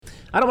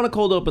I don't want a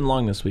cold open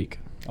long this week.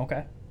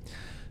 Okay.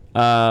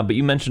 But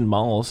you mentioned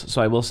malls,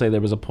 so I will say there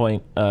was a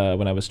point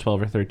when I was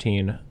 12 or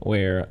 13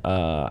 where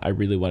I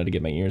really wanted to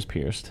get my ears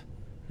pierced.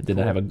 I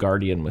didn't have a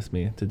guardian with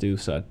me to do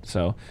so.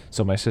 So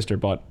my sister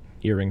bought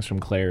earrings from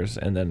Claire's,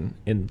 and then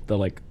in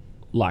the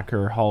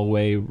locker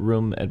hallway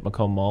room at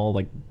Macomb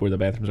Mall, where the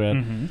bathrooms are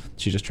at,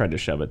 she just tried to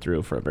shove it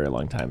through for a very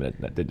long time, and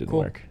it didn't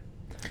work.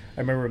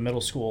 I remember in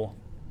middle school,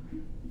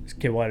 this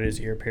kid wanted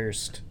his ear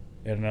pierced,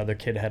 and another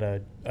kid had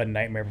a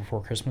Nightmare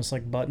Before Christmas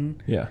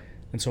button. Yeah.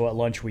 And so at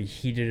lunch, we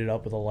heated it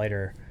up with a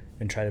lighter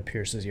and tried to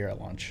pierce his ear at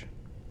lunch.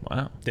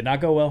 Wow. Did not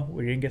go well.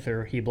 We didn't get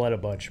through. He bled a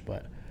bunch,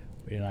 but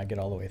we did not get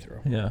all the way through.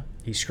 Yeah.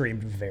 He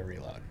screamed very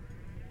loud.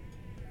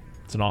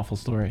 It's an awful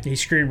story. He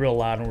screamed real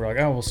loud, and we're like,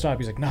 oh, we'll stop.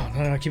 He's like,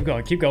 no, keep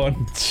going, keep going.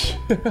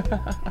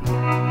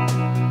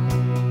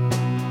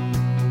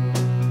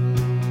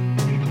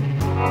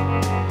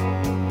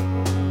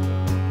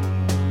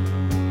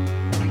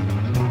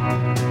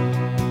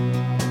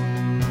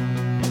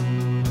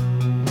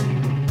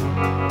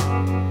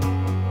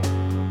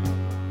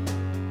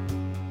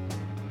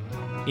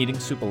 Eating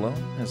Soup Alone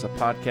is a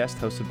podcast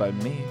hosted by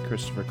me,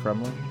 Christopher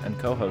Crumlin, and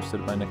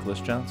co-hosted by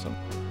Nicholas Johnson.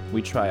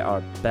 We try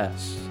our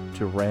best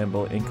to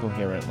ramble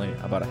incoherently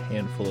about a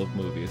handful of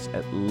movies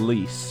at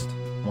least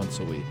once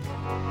a week.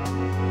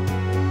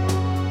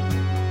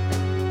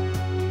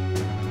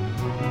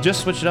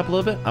 Just switch it up a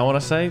little bit. I want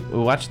to say,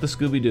 watch the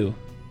Scooby-Doo.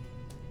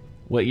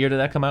 What year did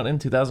that come out in?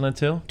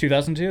 2002?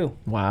 2002.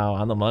 Wow,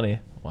 on the money.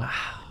 Wow.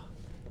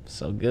 I'm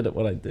so good at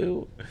what I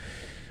do.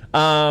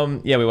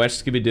 Yeah, we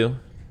watched Scooby-Doo.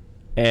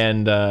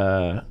 And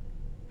I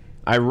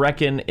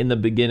reckon in the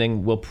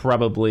beginning we'll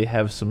probably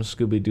have some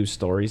Scooby-Doo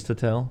stories to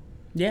tell.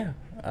 Yeah,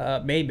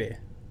 maybe.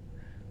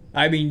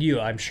 I mean,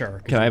 I'm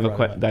sure. I have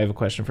a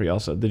question for you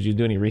also. Did you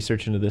do any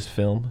research into this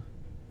film?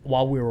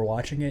 While we were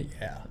watching it,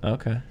 yeah.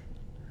 Okay.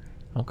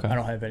 I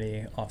don't have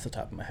any off the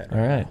top of my head. All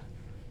right.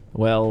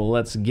 Well,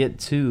 let's get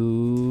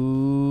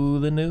to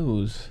the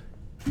news.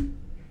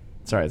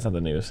 Sorry, it's not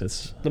the news.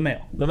 It's the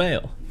mail. The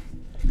mail.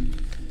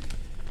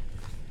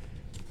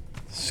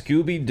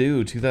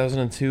 Scooby-Doo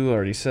 2002,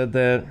 already said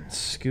that.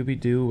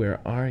 Scooby-Doo,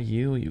 where are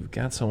you? You've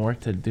got some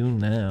work to do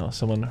now.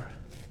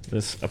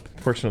 A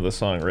portion of the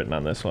song written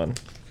on this one.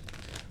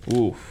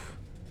 Oof.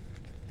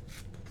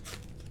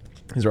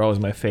 These are always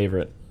my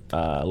favorite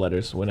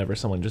letters whenever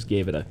someone just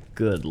gave it a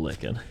good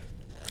licking.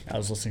 I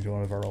was listening to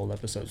one of our old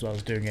episodes while I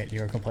was doing it.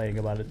 You were complaining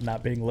about it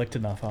not being licked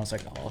enough. I was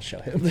like, I'll show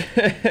him.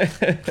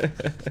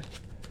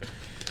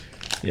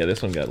 Yeah,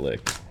 this one got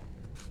licked.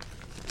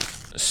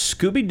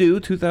 Scooby-Doo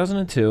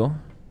 2002.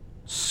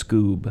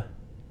 Scoob.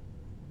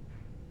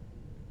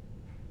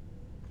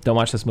 Don't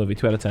watch this movie.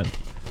 2 out of 10.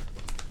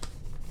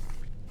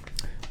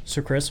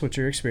 So, Chris, what's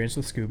your experience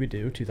with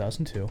Scooby-Doo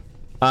 2002?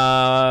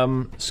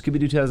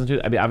 Scooby-Doo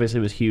 2002. I mean, obviously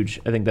it was huge.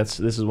 I think this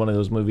is one of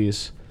those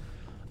movies,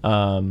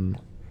 like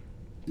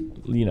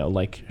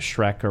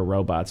Shrek or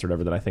Robots or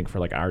whatever, that I think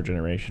for our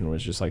generation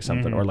was just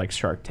something, or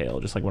Shark Tale,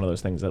 just one of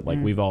those things that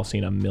we've all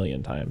seen a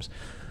million times.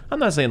 I'm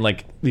not saying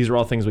these are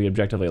all things we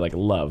objectively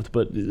loved,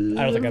 but I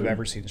don't think I've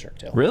ever seen Shark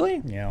Tale. Really?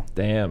 Yeah.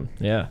 Damn.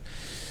 Yeah.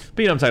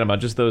 But you know what I'm talking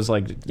about? Just those the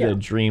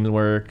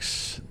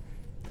DreamWorks.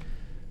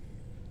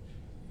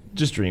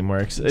 Just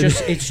DreamWorks.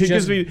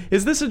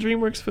 Is this a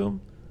DreamWorks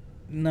film?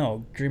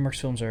 No, DreamWorks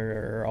films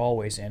are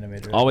always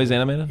animated. Always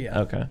animated?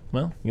 Yeah. Okay.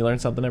 Well, you learn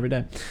something every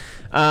day.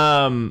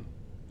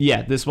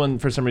 Yeah, this one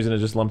for some reason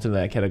is just lumped into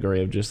that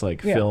category of just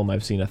film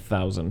I've seen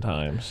 1,000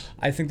 times.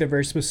 I think they're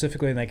very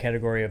specifically in that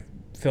category of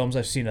films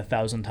I've seen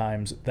 1,000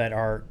 times that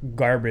are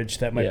garbage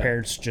that my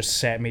parents just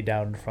sat me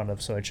down in front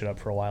of so I'd shut up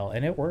for a while,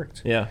 and it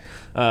worked. Yeah.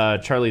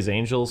 Charlie's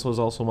Angels was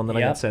also one that I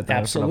got sat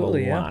down in front of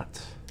a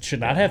lot. Should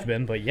not have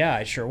been, but yeah,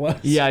 I sure was.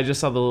 Yeah, I just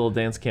saw the little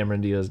dance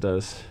Cameron Diaz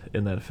does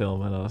in that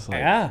film, and I was like...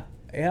 Yeah.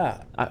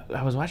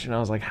 I was watching, and I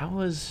was like,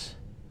 I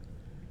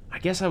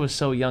guess I was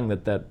so young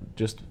that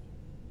just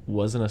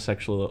wasn't a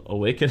sexual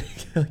awakening.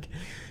 You know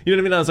what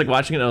I mean? I was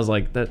watching it, and I was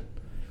like, that... I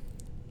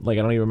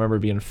don't even remember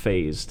being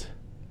phased.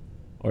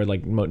 Or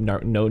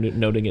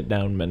noting it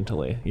down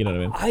mentally. You know what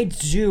I mean? I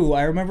do.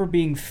 I remember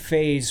being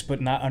phased, but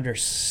not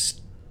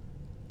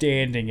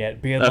understanding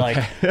it. Being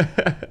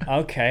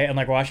okay,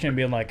 and watching it and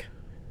being like,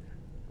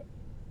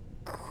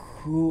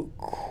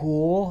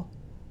 cool.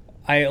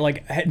 I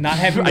not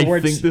having the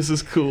words. I think this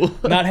is cool.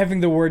 Not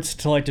having the words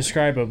to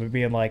describe it, but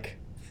being like,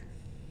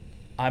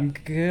 I'm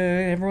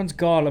good. Everyone's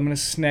gone. I'm gonna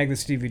snag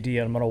this DVD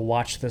and I'm gonna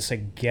watch this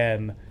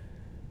again,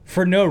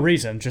 for no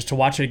reason, just to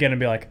watch it again and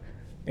be like,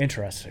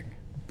 interesting.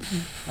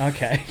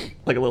 Okay.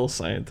 Like a little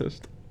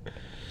scientist.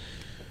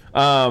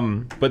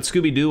 But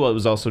Scooby-Doo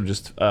was also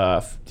just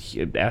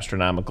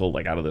astronomical,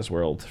 out of this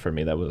world for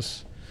me. That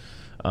was,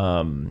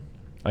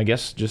 I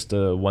guess, just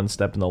one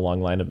step in the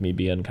long line of me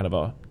being kind of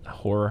a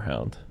horror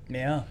hound.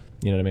 Yeah.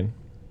 You know what I mean?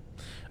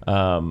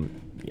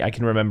 I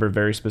can remember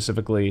very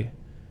specifically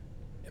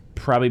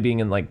probably being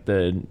in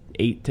the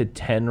 8 to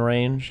 10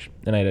 range,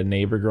 and I had a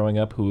neighbor growing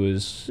up who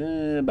was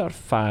about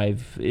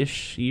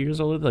 5-ish years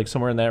older,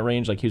 somewhere in that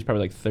range. He was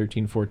probably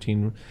 13,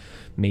 14,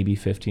 maybe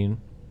 15.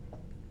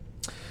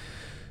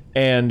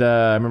 And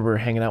I remember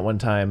hanging out one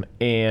time,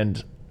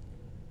 and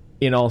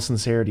in all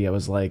sincerity, I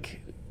was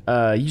like,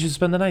 you should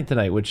spend the night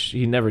tonight, which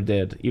he never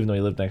did, even though he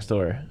lived next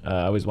door.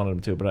 I always wanted him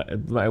to,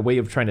 but my way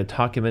of trying to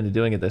talk him into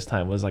doing it this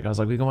time was like, I was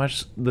like, we can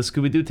watch the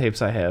Scooby-Doo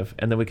tapes I have,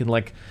 and then we can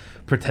like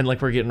pretend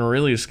like we're getting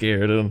really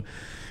scared and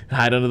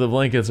hide under the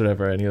blankets or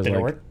whatever. And he was Did it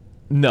like, work?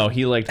 no,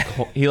 he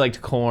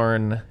liked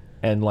Corn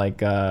and like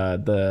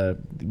the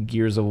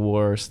Gears of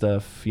War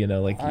stuff. You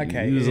know, like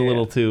Okay, he was a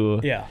little too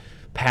Yeah.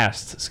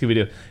 past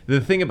Scooby-Doo. The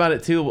thing about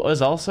it too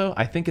was also,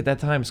 I think at that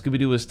time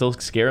Scooby-Doo was still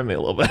scaring me a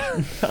little bit.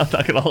 I'm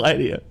not gonna lie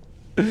to you.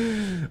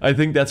 I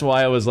think that's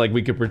why I was like,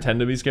 we could pretend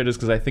to be scared, just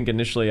because I think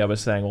initially I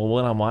was saying, well,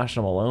 when I'm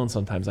watching them alone,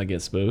 sometimes I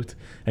get spooked.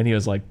 And he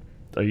was like,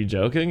 are you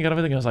joking? And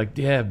everything. I was like,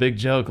 yeah, big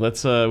joke.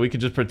 Let's we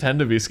could just pretend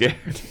to be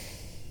scared.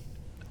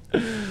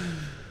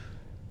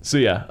 So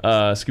yeah,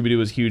 Scooby-Doo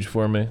was huge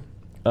for me.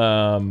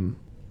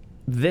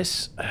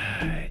 This,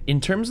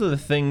 in terms of the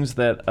things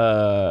that,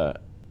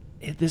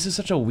 this is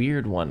such a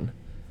weird one,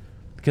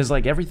 because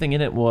like everything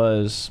in it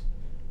was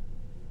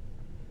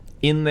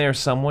in there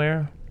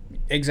somewhere,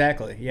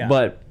 Exactly. Yeah.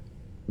 but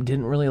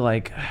didn't really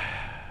like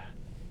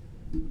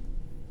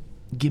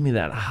give me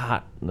that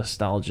hot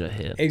nostalgia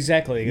hit.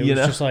 Exactly. It You was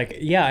know? just like,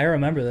 yeah, I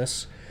remember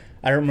this.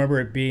 I don't remember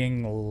it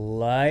being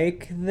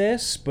like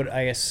this, but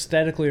I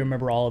aesthetically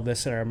remember all of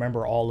this, and I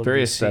remember all of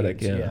Very these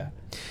aesthetic, scenes. yeah.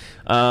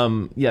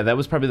 Yeah, that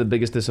was probably the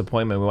biggest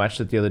disappointment. We watched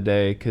it the other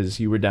day because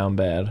you were down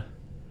bad,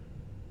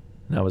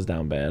 and I was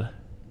down bad.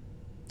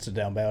 It's a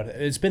down bad.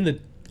 It's been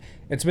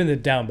the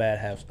down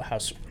bad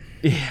house.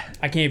 Yeah.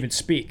 I can't even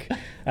speak.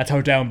 That's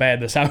how down bad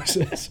this house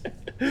is.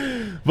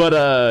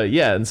 But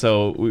yeah, and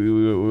so we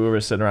were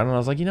sitting around, and I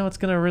was like, you know what's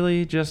gonna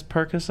really just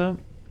perk us up?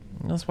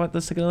 Let's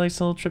take a nice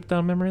little trip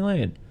down memory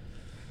lane.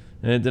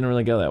 And it didn't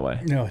really go that way.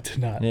 No, it did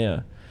not.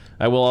 Yeah.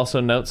 I will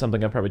also note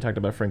something I've probably talked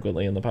about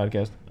frequently in the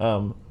podcast.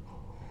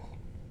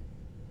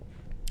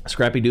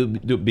 Scrappy Doo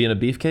being a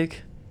beefcake.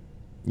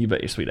 You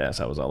bet your sweet ass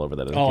I was all over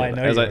that as a Oh, kid. I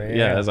know as you I, were, yeah,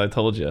 yeah. as I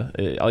told you,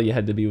 all you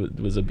had to be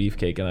was a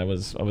beefcake, and I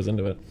was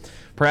into it.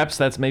 Perhaps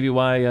that's maybe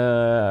why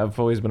I've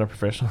always been a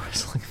professional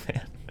wrestling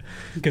fan.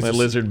 My it's-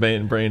 lizard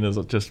brain is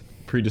just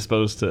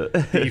predisposed to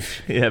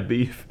Beef. yeah,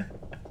 beef.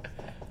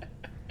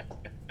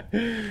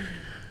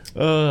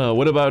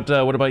 What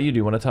about you? Do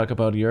you want to talk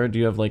about do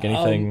you have like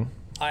anything?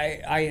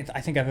 I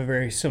think I have a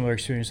very similar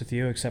experience with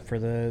you, except for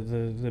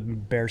the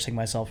embarrassing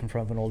myself in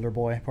front of an older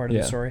boy part of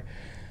Yeah. the story.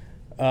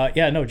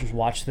 Just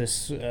watch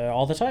this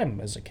all the time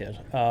as a kid.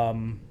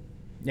 And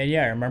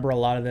yeah, I remember a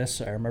lot of this.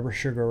 I remember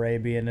Sugar Ray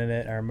being in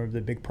it. I remember the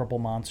big purple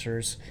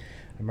monsters.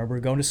 I remember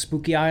going to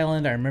Spooky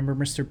Island. I remember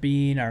Mr.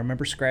 Bean. I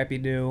remember Scrappy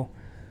Doo.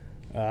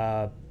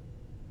 I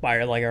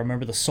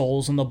remember the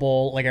souls in the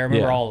bowl. Like I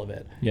remember Yeah. all of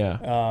it. Yeah.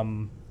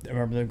 I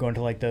remember them going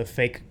to like the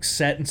fake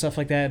set and stuff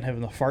like that, and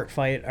having the fart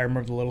fight. I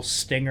remember the little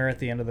stinger at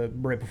the end of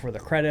right before the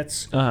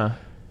credits. Uh-huh.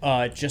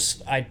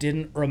 I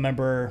didn't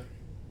remember.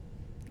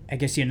 I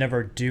guess you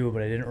never do,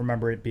 but I didn't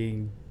remember it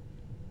being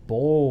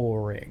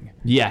boring.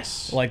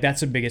 Yes. Like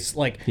that's the biggest.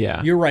 Like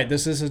Yeah. you're right.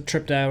 This is a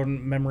trip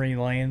down memory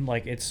lane.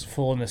 Like it's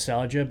full of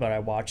nostalgia, but I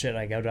watch it.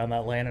 I go down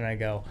that lane and I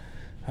go,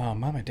 "Oh,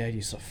 Mom and Dad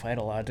used to fight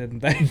a lot, didn't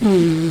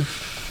they?"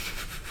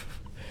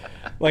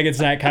 Like it's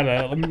that kind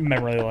of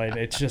memory lane.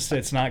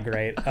 It's not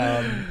great.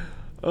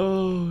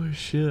 Oh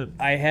shit.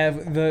 I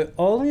have the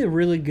only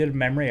really good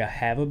memory I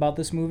have about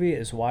this movie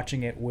is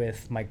watching it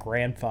with my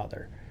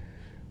grandfather.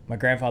 My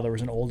grandfather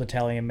was an old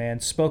Italian man,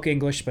 spoke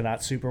English but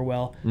not super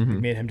well.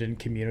 Me and him didn't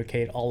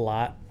communicate a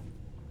lot.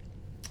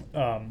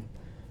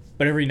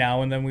 But every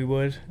now and then we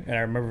would, and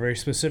I remember very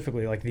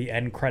specifically like the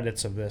end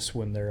credits of this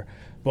when they're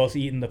both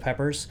eating the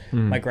peppers.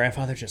 My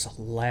grandfather just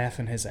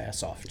laughing his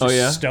ass off. Just Oh,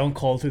 yeah? stone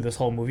cold through this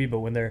whole movie, but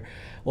when they're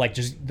like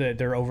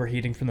they're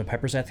overheating from the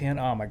peppers at the end,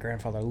 oh my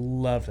grandfather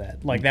loved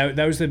that. Like that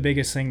was the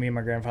biggest thing me and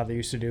my grandfather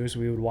used to do is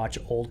we would watch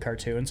old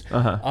cartoons.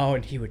 Uh-huh. Oh,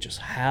 and he would just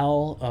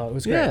howl. It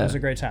was great. Yeah. It was a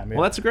great time. Yeah.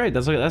 Well, that's great.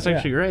 That's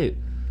actually great.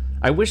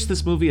 I wish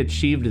this movie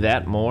achieved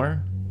that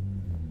more.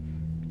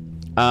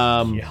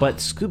 But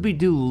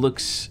Scooby-Doo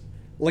looks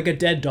like a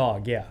dead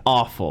dog, yeah.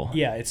 awful.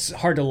 Yeah, it's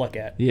hard to look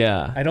at.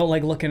 Yeah. I don't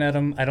like looking at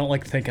him. I don't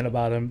like thinking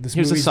about him. This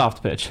Here's a movie's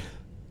soft pitch.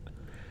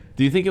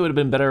 Do you think it would have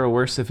been better or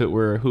worse if it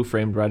were Who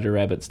Framed Roger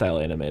Rabbit style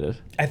animated?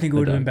 I think it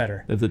would have been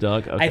better. If the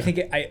dog? Okay. I think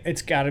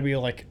it's got to be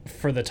like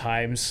for the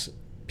times.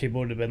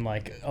 People would have been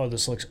like, "Oh,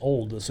 this looks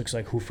old. This looks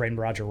like Who Framed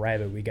Roger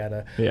Rabbit. We got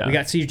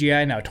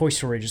CGI now. Toy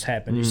Story just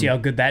happened. You see how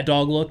good that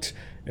dog looked?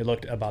 It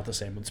looked about the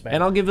same with Spain."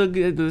 And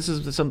this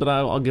is something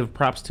I'll give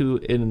props to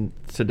in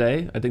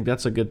today. I think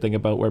that's a good thing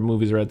about where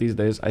movies are at these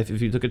days.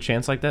 If you took a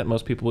chance like that,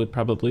 most people would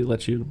probably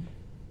let you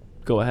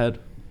go ahead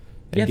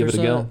and give it there's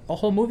a go. a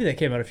whole movie that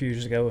came out a few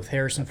years ago with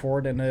Harrison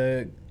Ford and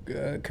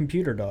a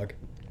computer dog.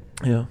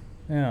 Yeah.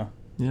 Yeah.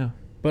 Yeah.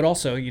 But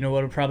also, you know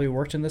what would probably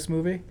worked in this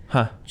movie?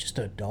 Huh. Just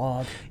a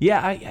dog.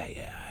 Yeah,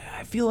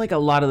 I feel like a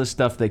lot of the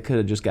stuff they could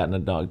have just gotten a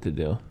dog to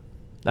do.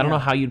 I don't know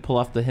how you'd pull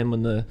off him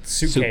in the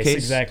suitcase.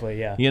 Exactly,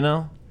 yeah. You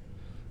know?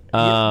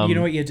 You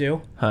know what you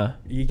do? Huh?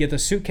 You get the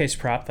suitcase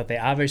prop that they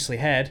obviously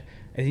had,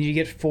 and then you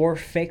get 4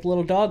 fake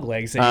little dog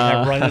legs that you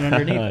have running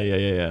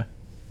underneath. Yeah.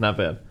 Not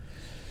bad.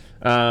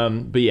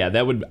 But yeah,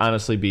 that would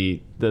honestly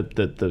be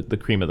the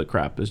cream of the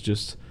crop, is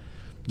just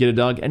get a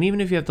dog. And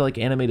even if you have to like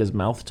animate his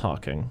mouth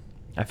talking,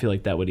 I feel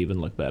like that would even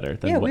look better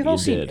than what we've you all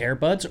seen did.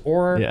 Airbuds,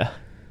 or Yeah.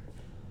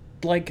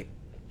 like,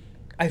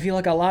 I feel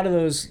like a lot of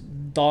those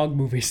dog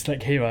movies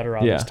that came out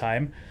around this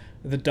time,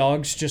 the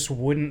dogs just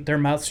wouldn't, their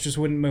mouths just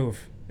wouldn't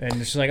move. And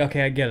it's just like,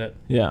 okay, I get it.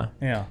 Yeah.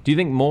 Yeah. Do you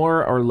think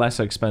more or less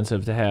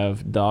expensive to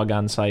have dog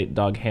on site,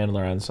 dog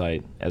handler on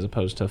site, as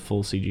opposed to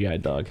full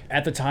CGI dog?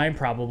 At the time,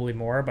 probably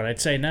more, but I'd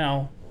say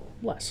now,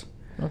 less.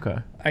 Okay.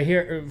 I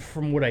hear,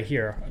 from what I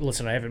hear,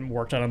 listen, I haven't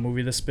worked on a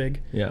movie this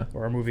big, Yeah.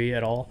 or a movie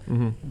at all.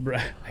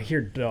 But I hear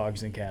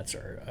dogs and cats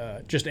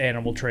are, just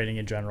animal training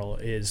in general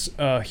is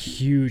a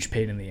huge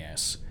pain in the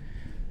ass.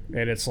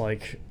 And it's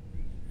like,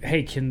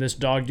 hey, can this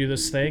dog do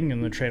this thing?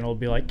 And the trainer will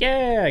be like,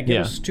 yeah,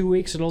 give us 2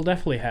 weeks, it'll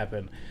definitely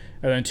happen.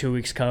 And then 2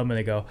 weeks come and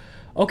they go,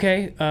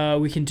 okay,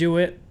 we can do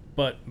it,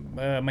 but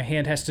my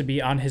hand has to be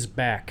on his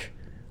back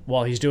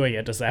while he's doing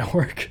it. Does that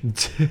work?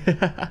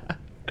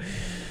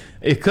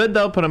 It could,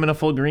 though. Put him in a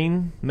full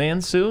green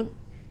man suit.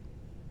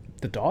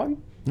 The dog?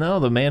 No,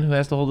 the man who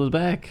has to hold his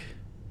back.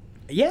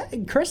 Yeah,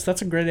 Chris,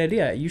 that's a great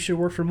idea. You should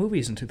work for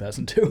movies in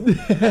 2002.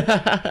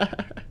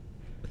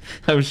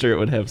 I'm sure it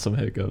would have some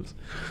hiccups.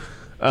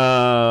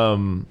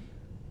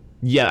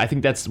 Yeah, I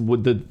think that's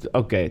what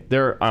okay,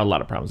 there are a lot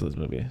of problems with this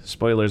movie.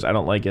 Spoilers, I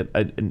don't like it.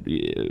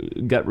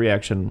 Gut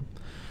reaction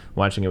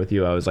watching it with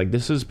you, I was like,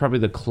 this is probably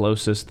the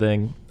closest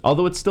thing,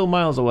 although it's still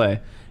miles away,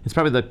 it's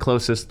probably the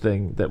closest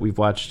thing that we've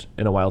watched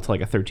in a while to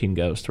like a 13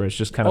 Ghost, where it's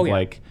just kind of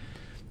like,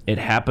 it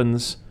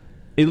happens.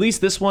 At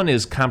least this one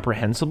is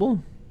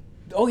comprehensible.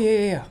 Oh,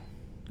 yeah.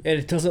 And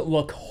it doesn't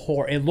look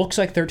it looks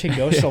like 13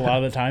 Ghosts a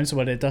lot of the times,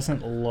 but it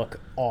doesn't look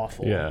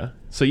awful. Yeah.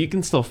 So you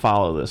can still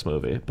follow this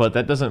movie, but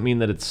that doesn't mean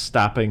that it's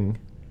stopping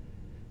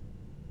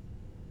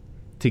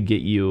to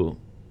get you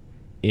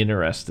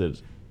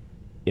interested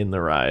in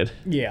the ride.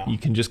 Yeah. You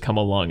can just come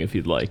along if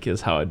you'd like,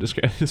 is how I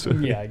describe this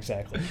movie. Yeah,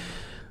 exactly.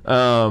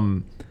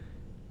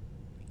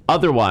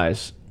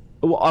 Otherwise,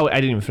 well, I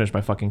didn't even finish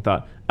my fucking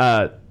thought.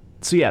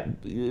 So yeah,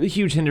 a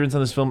huge hindrance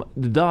on this film.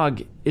 The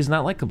dog is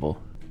not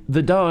likable.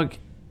 The dog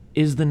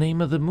is the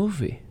name of the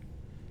movie.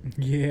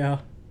 Yeah.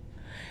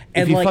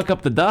 If you fuck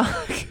up the dog.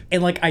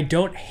 And like, I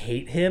don't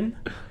hate him.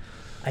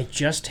 I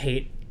just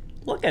hate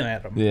looking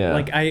at him. Yeah.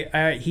 Like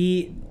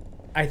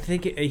I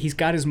think he's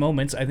got his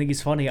moments. I think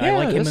he's funny. I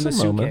like him in the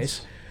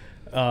suitcase.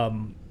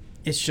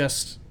 It's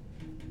just,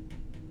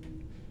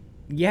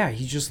 yeah,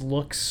 he just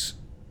looks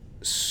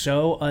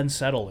so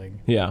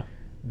unsettling. Yeah.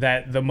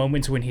 That the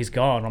moments when he's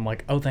gone, I'm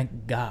like, oh,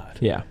 thank God.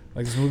 Yeah.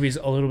 Like, this movie's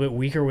a little bit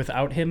weaker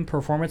without him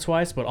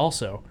performance-wise, but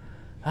also,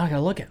 I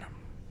gotta look at him.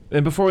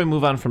 And before we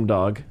move on from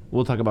dog,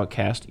 we'll talk about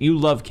cast. You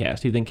love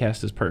cast. You think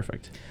cast is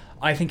perfect.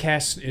 I think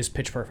cast is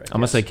pitch perfect. I'm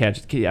going to say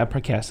cast. Yeah,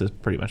 cast is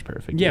pretty much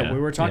perfect. Yeah, we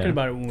were talking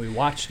about it when we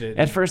watched it.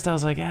 At first, I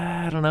was like,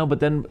 I don't know. But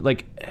then,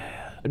 like,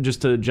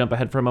 just to jump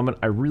ahead for a moment,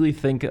 I really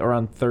think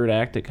around third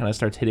act, it kind of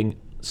starts hitting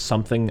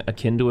something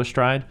akin to a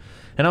stride.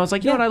 And I was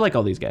like, you know what? I like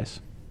all these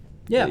guys.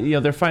 Yeah. You know,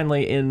 they're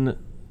finally in.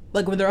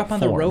 Like, when they're up on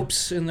the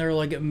ropes and they're,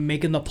 like,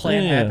 making the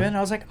plan happen,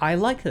 I was like, I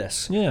like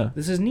this. Yeah.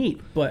 This is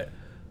neat, but...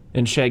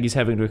 And Shaggy's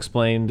having to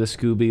explain to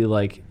Scooby,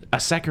 like, a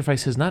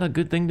sacrifice is not a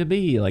good thing to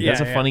be. Like, that's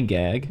a funny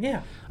gag.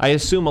 Yeah. I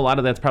assume a lot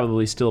of that's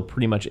probably still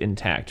pretty much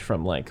intact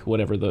from, like,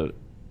 whatever the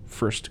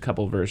first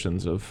couple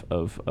versions of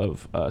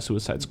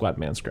Suicide Squad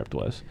manuscript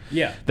was.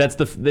 Yeah. That's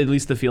at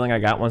least the feeling I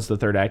got once the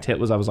third act hit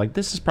was I was like,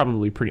 this is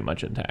probably pretty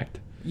much intact.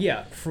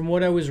 Yeah, from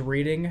what I was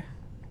reading...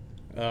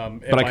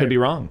 but I could be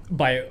wrong.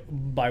 By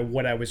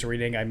what I was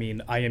reading, I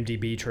mean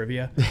IMDb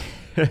trivia.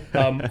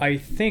 I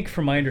think,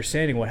 from my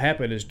understanding, what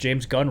happened is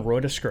James Gunn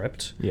wrote a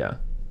script. Yeah.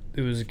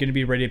 It was going to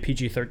be rated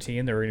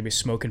PG-13. They were going to be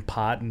smoking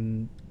pot,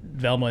 and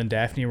Velma and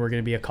Daphne were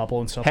going to be a couple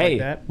and stuff like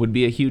that. Would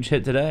be a huge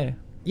hit today.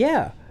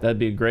 Yeah. That'd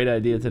be a great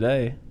idea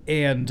today.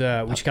 And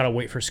we just got to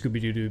wait for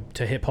Scooby-Doo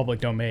to hit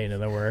public domain,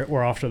 and then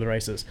we're off to the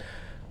races.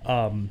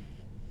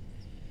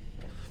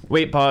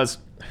 Wait, pause.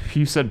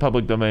 You said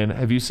public domain.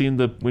 Have you seen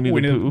the Winnie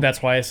the Pooh?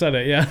 That's why I said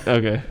it, yeah.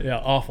 Okay. Yeah,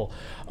 awful.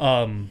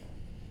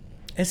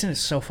 Isn't it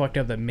so fucked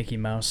up that Mickey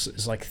Mouse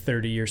is like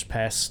 30 years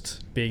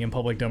past being in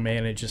public domain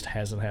and it just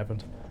hasn't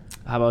happened?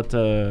 How about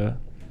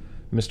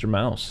Mr.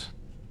 Mouse?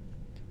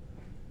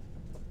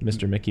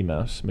 Mr. Mickey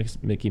Mouse.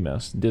 Mickey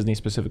Mouse. Disney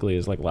specifically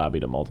has like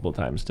lobbied him multiple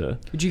times to...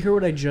 Did you hear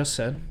what I just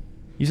said?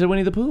 You said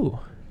Winnie the Pooh.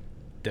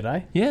 Did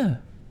I? Yeah.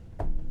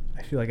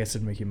 I feel like I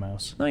said Mickey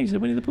Mouse. No, you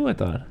said Winnie the Pooh, I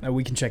thought.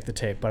 We can check the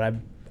tape, but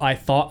I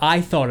thought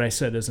I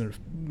said isn't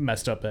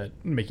messed up at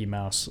Mickey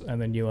Mouse,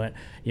 and then you went,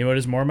 you know what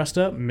is more messed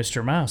up?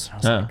 Mr. Mouse. And I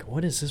was like,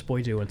 what is this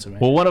boy doing to me?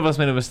 Well, one of us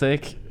made a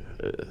mistake.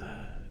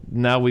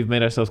 Now we've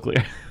made ourselves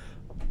clear.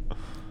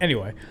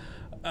 Anyway,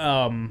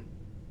 yeah,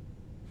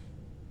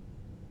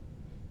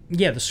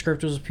 the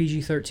script was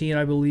PG-13,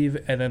 I believe,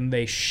 and then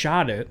they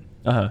shot it,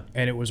 and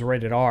it was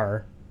rated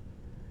R.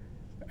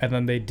 And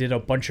then they did a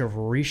bunch of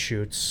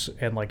reshoots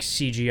and like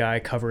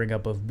CGI covering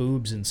up of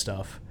boobs and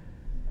stuff.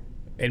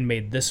 and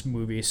made this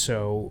movie,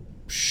 so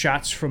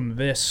shots from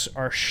this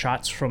are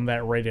shots from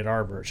that rated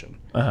R version.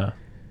 Uh-huh.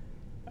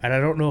 And I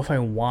don't know if I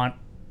want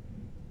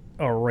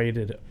a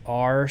rated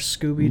R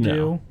Scooby-Doo.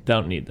 No,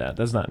 don't need that.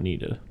 That's not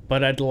needed.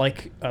 But I'd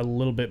like a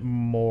little bit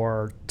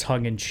more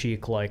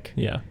tongue-in-cheek, like,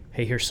 Yeah.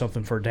 hey, here's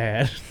something for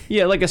Dad.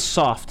 Yeah, like a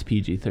soft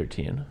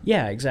PG-13.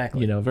 Yeah,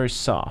 exactly. You know, very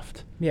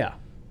soft. Yeah.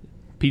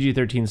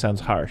 PG-13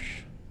 sounds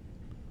harsh,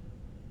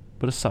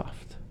 but a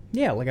soft.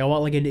 Yeah, like I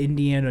want like an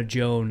Indiana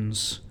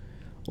Jones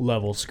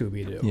level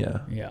Scooby-Doo. Yeah.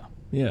 Yeah.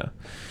 Yeah.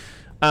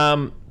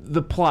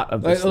 The plot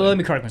of this Let thing.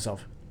 me correct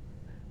myself.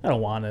 I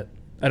don't want it.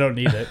 I don't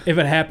need it. If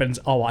it happens,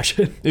 I'll watch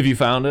it. If you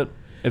found it,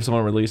 if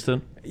someone released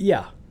it,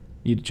 Yeah.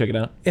 you'd check it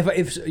out?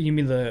 If you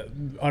mean the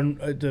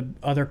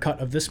other cut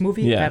of this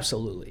movie, Yeah.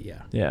 absolutely,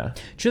 yeah. Yeah.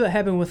 Sure, that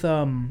happened with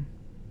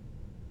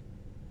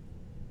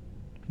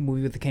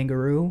movie with the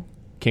kangaroo.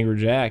 Kangaroo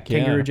Jack. Yeah.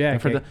 Kangaroo Jack,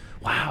 I've heard yeah.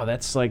 wow,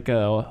 that's like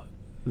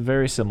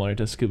very similar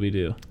to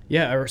Scooby-Doo.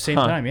 Yeah, or same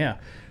Huh. time, yeah.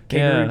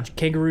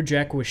 Kangaroo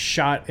Jack was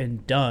shot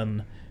and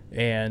done,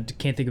 and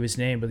can't think of his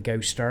name, but the guy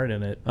who starred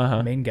in it,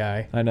 Uh-huh. main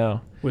guy, I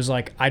know. was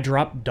like, I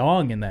dropped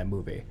dong in that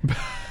movie.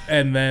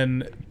 And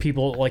then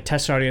people, like,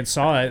 test audience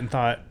saw it and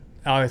thought,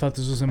 oh, I thought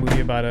this was a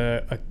movie about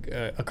a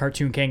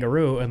cartoon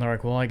kangaroo. And they're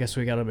like, well, I guess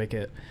we got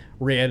to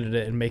re-edit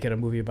it and make it a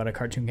movie about a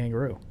cartoon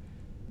kangaroo.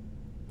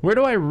 Where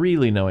do I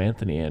really know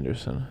Anthony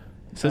Anderson?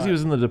 It says he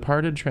was in The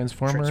Departed,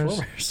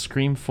 Transformers,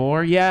 Scream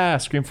 4. Yeah,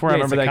 Scream 4. I Yeah,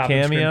 he's remember the that cop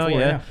in Scream cameo. 4,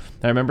 yeah. yeah.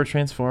 I remember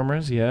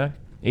Transformers. Yeah.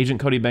 Agent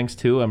Cody Banks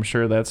 2. I'm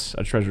sure that's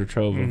a treasure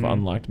trove of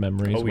unlocked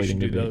memories Oh, we waiting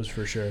should to do be. those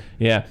for sure.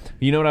 Yeah.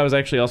 You know what I was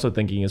actually also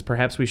thinking is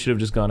perhaps we should have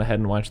just gone ahead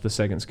and watched the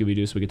second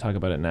Scooby-Doo so we could talk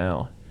about it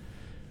now.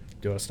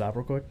 Do you want to stop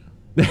real quick?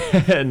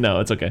 No,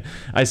 it's okay.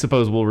 I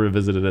suppose we'll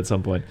revisit it at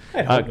some point.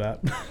 I hope not.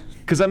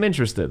 Because I'm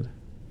interested.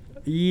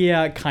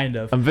 Yeah, kind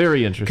of. I'm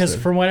very interested. Because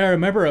from what I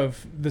remember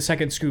of the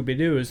second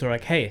Scooby-Doo is they're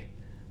like, hey,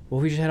 well,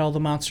 we just had all the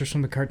monsters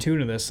from the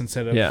cartoon in this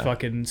instead of Yeah.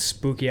 fucking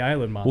Spooky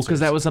Island monsters. Well, because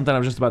that was something I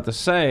was just about to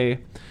say.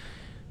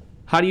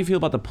 How do you feel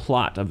about the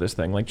plot of this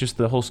thing? Like just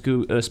the whole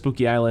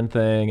Spooky Island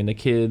thing and the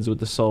kids with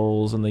the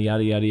souls and the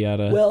yada, yada,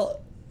 yada.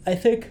 Well, I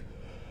think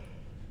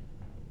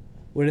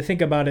when I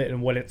think about it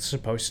and what it's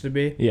supposed to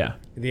be, Yeah.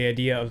 the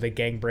idea of the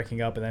gang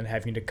breaking up and then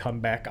having to come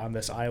back on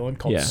this island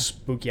called Yeah.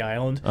 Spooky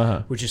Island,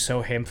 Uh-huh. which is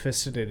so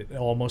ham-fisted it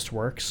almost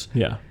works,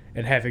 Yeah.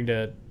 and having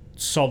to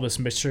solve this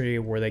mystery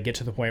where they get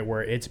to the point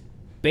where it's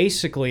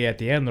basically at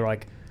the end they're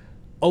like,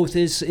 oh,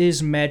 this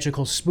is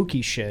magical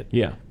spooky shit,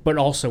 Yeah. but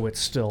also it's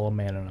still a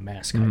man in a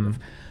mask kind of.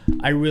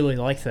 I really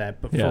like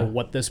that, but Yeah. for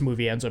what this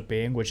movie ends up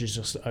being, which is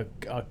just a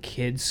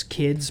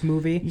kids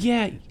movie,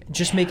 Yeah.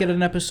 just make it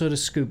an episode of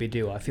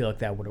Scooby-Doo. I feel like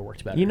that would have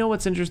worked better. You know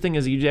what's interesting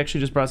is you actually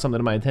just brought something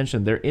to my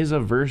attention. There is a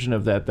version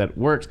of that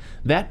works.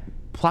 That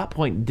plot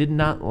point did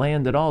not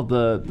land at all.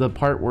 The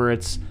part where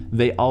it's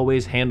they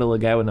always handle a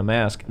guy with a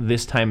mask.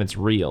 This time it's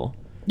real.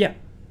 Yeah.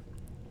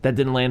 That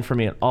didn't land for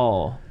me at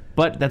all.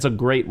 But that's a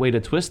great way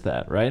to twist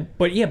that, right?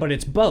 But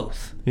it's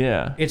both.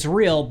 Yeah. It's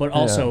real, but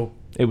also,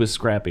 It was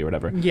scrappy or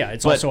whatever. yeah,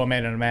 it's But- also a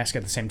man in a mask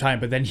at the same time,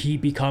 but then he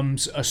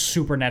becomes a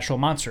supernatural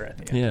monster at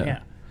the end. Yeah.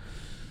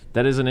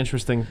 That is an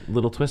interesting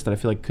little twist that I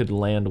feel like could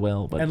land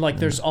well. But And, like,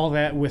 there's all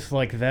that with,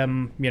 like,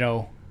 them,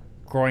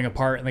 growing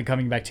apart and then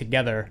coming back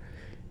together.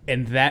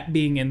 And that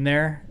being in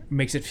there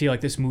makes it feel like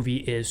this movie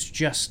is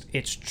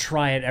it's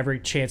trying every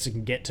chance it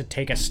can get to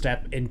take a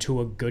step into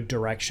a good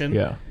direction.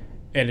 Yeah.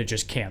 And it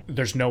just can't.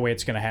 There's no way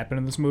it's going to happen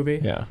in this movie.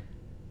 Yeah.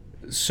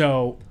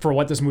 So, for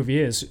what this movie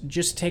is,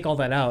 just take all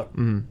that out,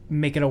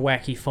 make it a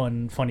wacky,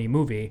 funny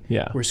movie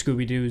Yeah. where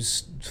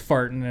Scooby-Doo's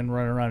farting and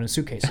running around in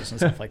suitcases and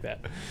stuff like that.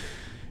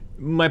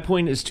 My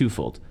point is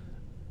twofold.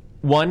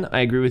 One,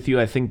 I agree with you.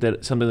 I think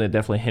that something that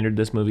definitely hindered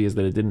this movie is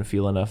that it didn't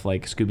feel enough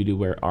like Scooby-Doo,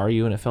 Where Are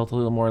You? And it felt a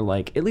little more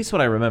like, at least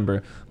what I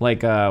remember,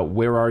 like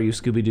Where Are You,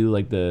 Scooby-Doo,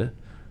 like the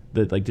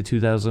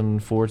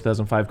 2004,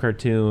 2005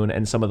 cartoon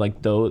and some of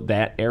like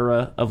that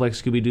era of like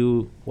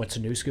Scooby-Doo. What's a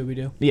new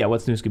Scooby-Doo? Yeah,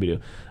 what's new Scooby-Doo?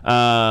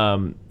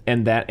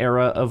 And that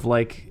era of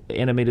like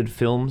animated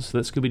films that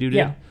Scooby-Doo did.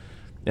 Yeah.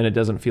 And it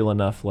doesn't feel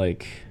enough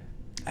like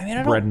I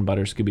mean, bread and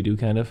butter Scooby-Doo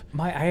kind of.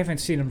 I haven't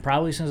seen him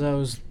probably since I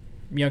was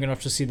young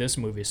enough to see this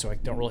movie, so I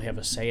don't really have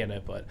a say in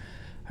it, but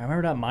I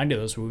remember not minding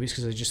those movies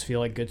because they just feel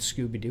like good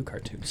Scooby-Doo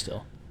cartoons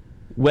still.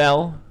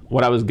 Well,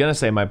 what I was going to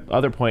say, my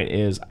other point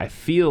is I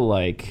feel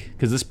like,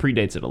 because this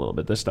predates it a little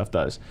bit, this stuff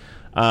does.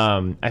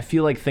 I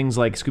feel like things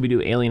like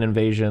Scooby-Doo Alien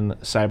Invasion,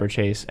 Cyber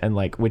Chase, and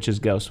like Witch's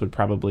Ghost would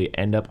probably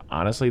end up,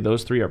 honestly,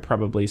 those three are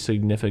probably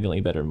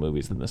significantly better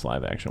movies than this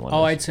live action one.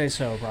 Oh, is. I'd say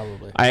so,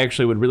 probably. I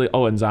actually would really,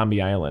 and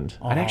Zombie Island.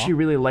 I'd actually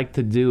really like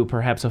to do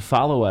perhaps a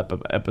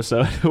follow-up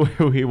episode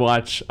where we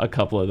watch a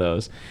couple of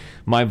those.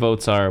 My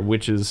votes are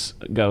Witch's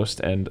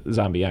Ghost and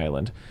Zombie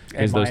Island,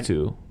 because those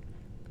two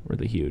were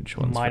the huge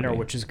ones. Mine for are me.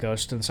 Witch's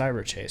Ghost and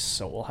Cyber Chase,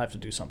 so we'll have to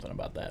do something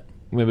about that.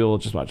 Maybe we'll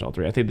just watch all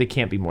three. I think they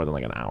can't be more than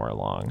like an hour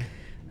long.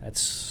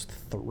 That's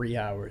 3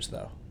 hours,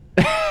 though.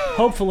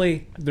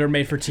 Hopefully, they're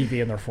made for TV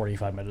and they're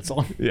 45 minutes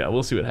long. Yeah,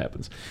 we'll see what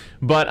happens.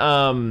 But,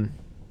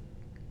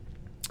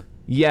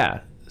 yeah.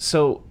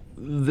 So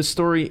the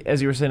story,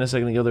 as you were saying a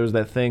second ago, there was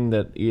that thing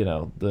that,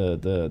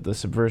 the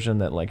subversion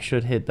that like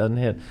should hit, doesn't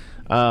hit.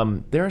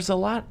 There's a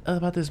lot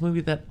about this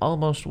movie that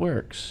almost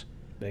works.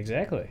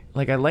 Exactly.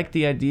 Like, I like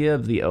the idea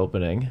of the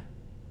opening,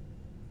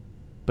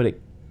 but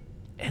it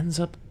ends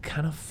up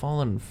kind of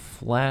falling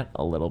flat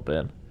a little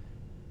bit.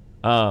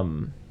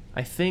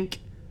 I think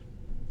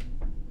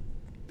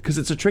because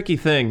it's a tricky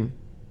thing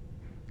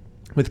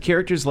with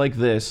characters like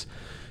this,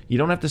 you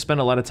don't have to spend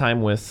a lot of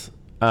time with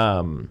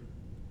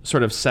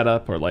sort of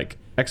setup or like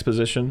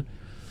exposition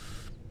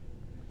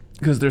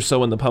because they're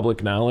so in the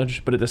public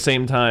knowledge, but at the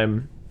same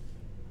time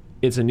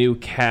it's a new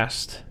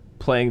cast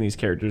playing these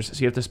characters, so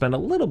you have to spend a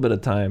little bit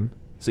of time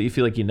so you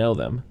feel like you know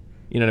them.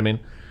 You know what I mean?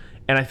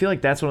 And I feel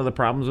like that's one of the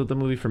problems with the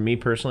movie for me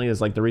personally,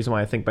 is like the reason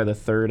why I think by the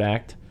third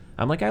act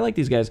I'm like, I like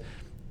these guys,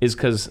 is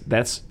because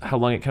that's how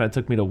long it kind of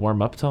took me to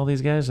warm up to all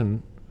these guys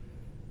and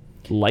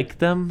like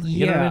them.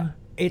 You know what I mean?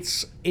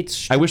 It's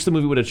I wish the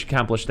movie would have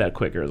accomplished that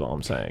quicker, is all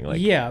I'm saying. Like,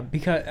 yeah,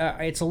 because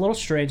it's a little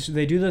strange.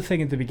 They do the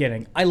thing at the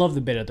beginning. I love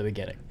the bit at the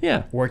beginning.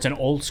 Yeah. Where it's an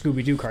old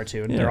Scooby-Doo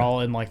cartoon. Yeah. They're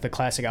all in like the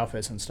classic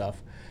outfits and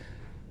stuff.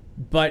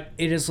 But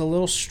it is a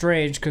little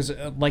strange because,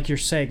 like you're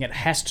saying, it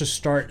has to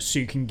start so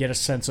you can get a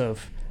sense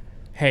of,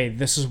 hey,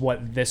 this is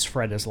what this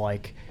Fred is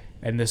like,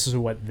 and this is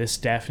what this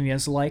Daphne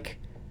is like.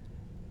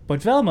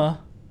 But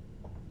Velma,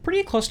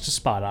 pretty close to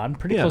spot on,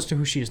 pretty close to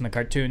who she is in the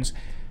cartoons.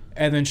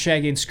 And then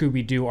Shaggy and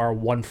Scooby-Doo are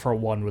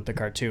 1-for-1 with the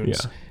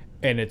cartoons,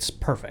 and it's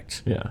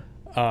perfect. Yeah.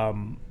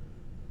 And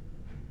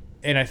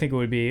I think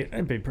it'd be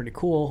pretty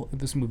cool if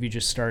this movie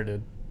just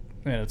started,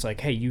 and it's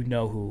like, hey, you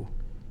know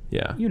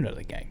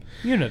the gang.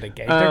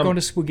 They're going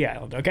to Spooky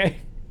Island, okay?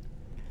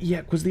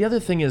 Yeah, because the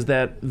other thing is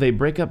that they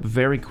break up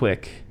very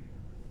quick,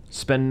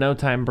 spend no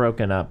time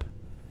broken up.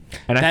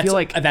 And I feel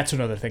like that's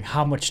another thing.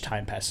 How much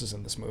time passes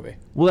in this movie?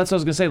 Well, that's what I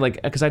was going to say,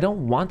 like, because I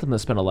don't want them to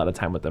spend a lot of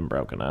time with them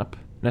broken up,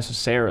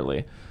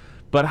 necessarily.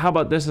 But how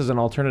about this as an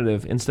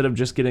alternative? Instead of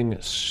just getting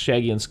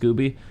Shaggy and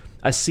Scooby,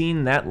 a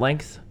scene that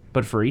length,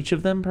 but for each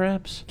of them,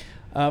 perhaps?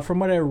 From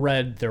what I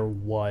read, there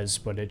was,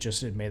 but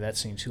it made that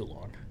scene too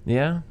long.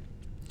 Yeah?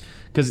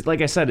 Because,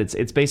 like I said,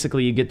 it's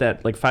basically you get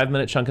that, like,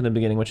 5-minute chunk in the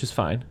beginning, which is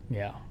fine.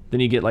 Yeah. Then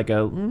you get, like,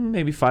 a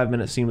maybe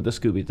 5-minute scene with the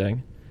Scooby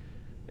thing.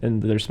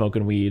 And they're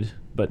smoking weed,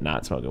 but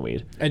not smoking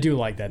weed. I do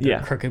like that. They're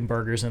cooking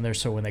burgers in there,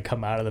 so when they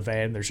come out of the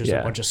van, there's just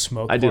a bunch of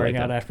smoke pouring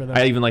out after them.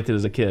 I even liked it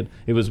as a kid.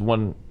 It was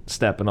one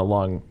step in a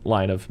long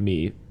line of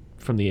me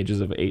from the ages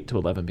of 8 to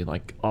 11 being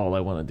like, all I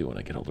want to do when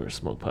I get older is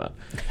smoke pot.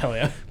 Hell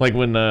yeah. Like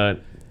when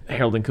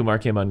Harold and Kumar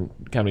came on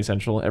Comedy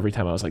Central, every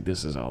time I was like,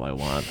 this is all I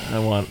want. I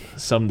want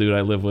some dude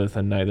I live with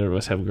and neither of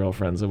us have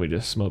girlfriends and we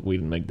just smoke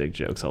weed and make dick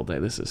jokes all day.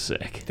 This is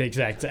sick. The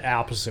exact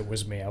opposite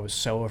was me. I was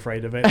so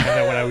afraid of it. And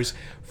then when I was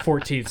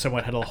 14,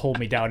 someone had to hold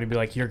me down and be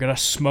like, you're going to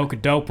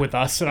smoke dope with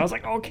us. And I was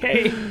like,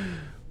 okay.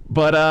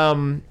 But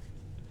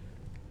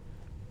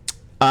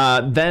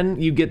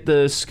then you get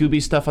the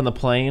Scooby stuff on the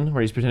plane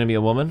where he's pretending to be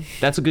a woman.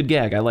 That's a good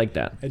gag. I like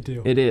that. I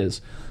do. It is.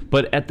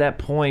 But at that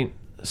point,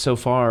 so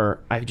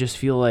far, I just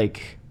feel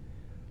like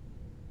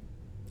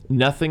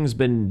nothing's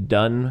been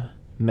done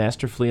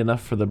masterfully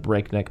enough for the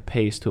breakneck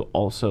pace to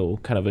also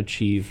kind of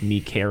achieve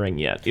me caring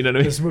yet. You know what I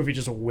mean? This movie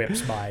just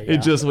whips by. Yeah.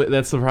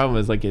 That's the problem,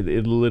 is like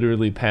it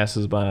literally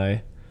passes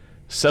by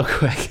so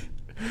quick.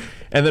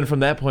 And then from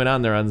that point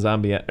on, they're on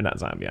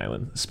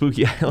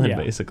Spooky Island,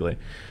 basically.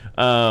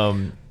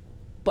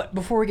 But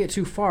before we get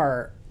too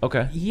far,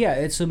 okay. Yeah,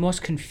 it's the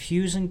most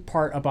confusing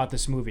part about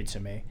this movie to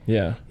me.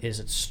 Yeah. Is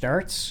it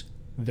starts,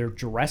 they're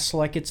dressed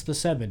like it's the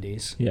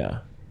 70s. Yeah.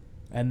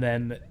 And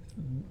then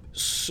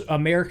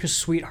America's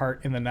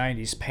sweetheart in the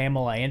 90s,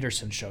 Pamela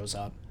Anderson, shows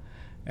up.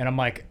 And I'm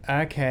like,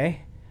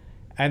 okay.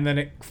 And then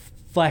it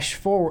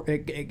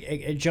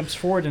jumps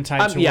forward in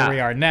time to where we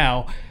are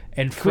now.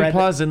 And Fred, can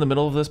we pause in the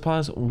middle of this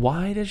pause?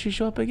 Why did she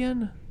show up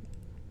again?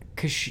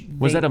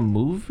 Was that a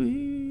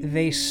movie?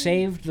 They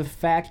saved the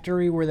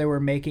factory where they were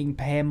making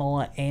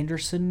Pamela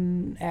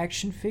Anderson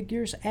action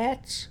figures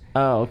at.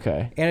 Oh,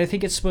 okay. And I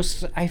think it's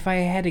supposed to, if I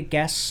had to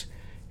guess,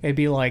 it'd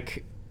be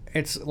like,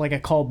 it's like a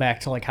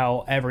callback to like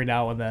how every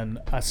now and then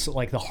us,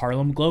 like the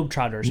Harlem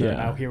Globetrotters are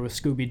now here with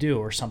Scooby-Doo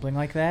or something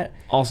like that.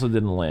 Also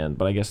didn't land,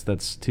 but I guess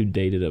that's too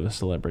dated of a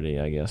celebrity,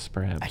 I guess,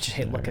 perhaps. I just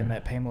hate looking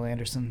at Pamela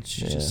Anderson.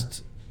 She's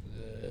just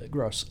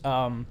gross.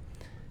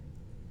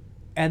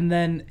 And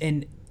then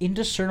an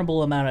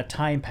indiscernible amount of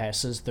time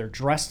passes. They're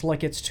dressed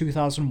like it's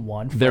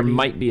 2001. There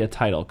might be a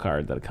title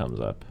card that comes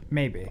up.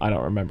 Maybe. I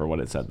don't remember what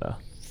it said, though.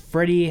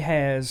 Freddy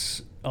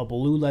has a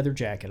blue leather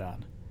jacket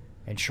on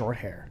and short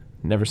hair.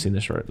 Never seen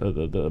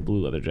the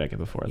blue leather jacket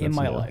before. In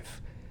my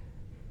life.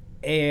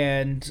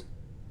 And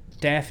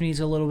Daphne's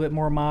a little bit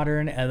more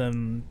modern, and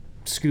then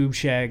Scoob,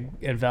 Shag,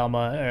 and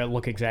Velma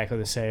look exactly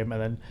the same.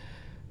 And then,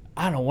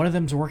 I don't know, one of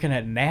them's working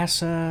at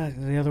NASA.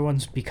 The other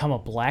one's become a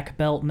black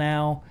belt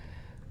now.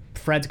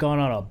 Fred's gone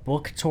on a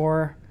book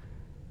tour.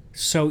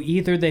 So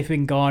either they've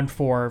been gone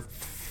for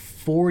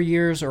 4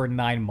 years or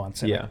 9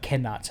 months, and I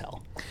cannot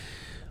tell.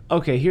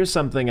 Okay, here's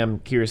something I'm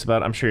curious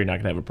about. I'm sure you're not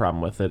going to have a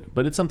problem with it,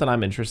 but it's something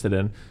I'm interested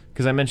in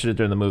because I mentioned it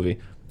during the movie.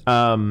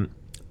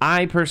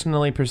 I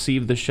personally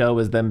perceive the show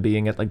as them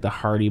being at like the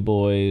Hardy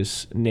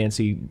Boys,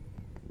 Nancy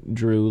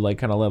Drew like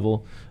kind of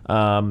level,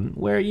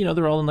 where you know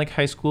they're all in like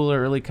high school or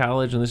early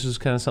college, and this is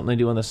kind of something they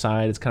do on the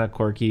side. It's kind of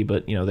quirky,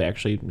 but you know they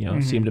actually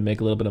seem to make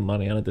a little bit of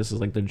money on it. This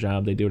is like their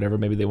job. They do whatever.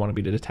 Maybe they want to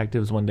be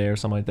detectives one day or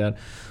something like that.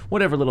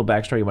 Whatever little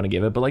backstory you want to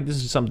give it, but like this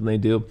is something they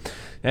do.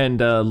 And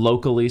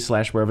locally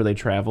 / wherever they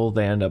travel,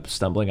 they end up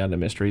stumbling onto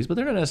mysteries, but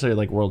they're not necessarily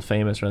like world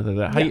famous or anything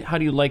like that. How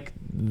do you like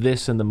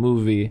this in the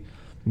movie?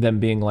 Them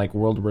being like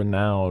world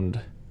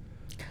renowned,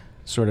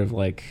 sort of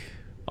like.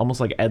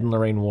 Almost like Ed and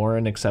Lorraine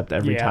Warren, except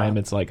every time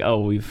it's like,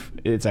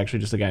 it's actually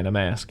just a guy in a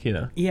mask, you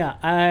know? Yeah,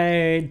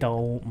 I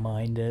don't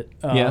mind it.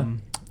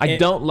 I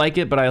don't like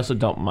it, but I also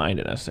don't mind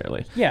it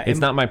necessarily. Yeah.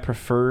 It's not my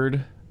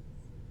preferred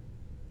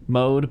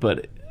mode,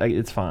 but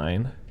it's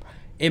fine.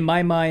 In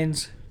my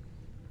mind,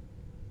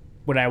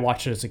 when I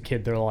watched it as a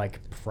kid, they're like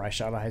fresh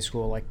out of high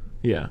school, like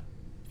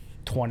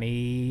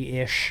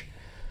 20-ish.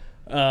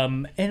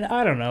 And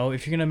I don't know,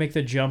 if you're going to make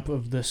the jump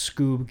of the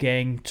Scoob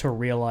Gang to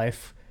real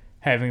life,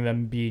 having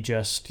them be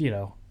just, you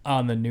know,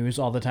 on the news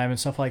all the time and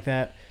stuff like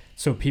that,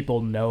 so people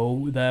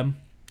know them,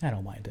 I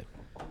don't mind it.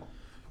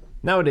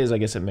 Nowadays, I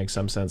guess it makes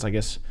some sense. I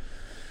guess,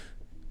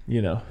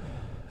 you know,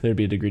 there'd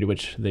be a degree to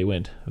which they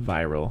went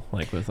viral,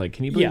 like with like,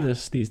 can you believe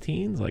these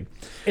teens? Like,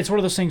 it's one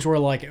of those things where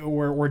like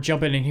we're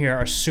jumping in here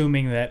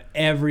assuming that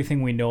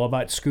everything we know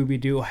about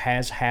Scooby-Doo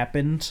has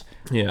happened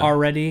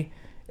already.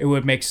 It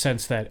would make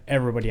sense that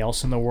everybody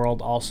else in the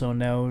world also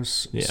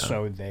knows,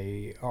 so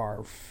they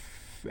are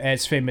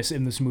as famous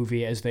in this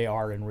movie as they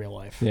are in real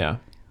life. Yeah.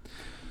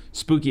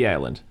 Spooky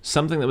Island.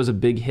 Something that was a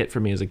big hit for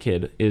me as a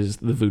kid is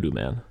the Voodoo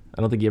Man.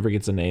 I don't think he ever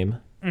gets a name.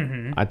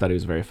 Mm-hmm. I thought he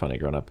was very funny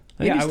growing up.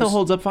 I think he still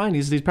holds up fine.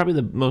 He's probably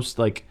the most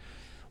like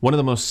one of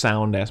the most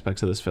sound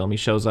aspects of this film. He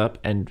shows up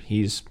and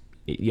he's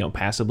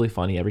passively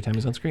funny every time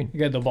he's on screen. You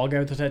got the bald guy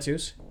with the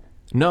tattoos?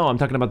 No, I'm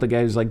talking about the guy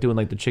who's like doing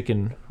like the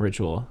chicken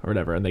ritual or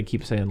whatever, and they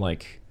keep saying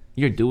like,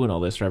 "You're doing all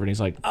this forever," and he's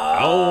like,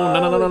 "Oh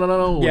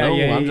no,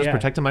 I'm just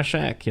protecting my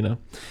shack," you know.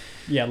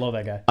 Yeah, I love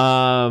that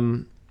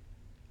guy.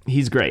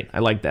 He's great. I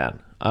like that.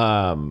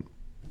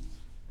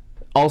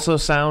 Also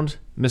sound,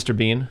 Mr.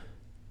 Bean.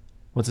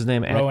 What's his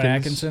name? Rowan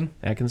Atkinson.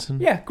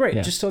 Yeah, great.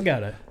 Yeah. Just still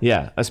got it.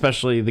 Yeah,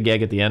 especially the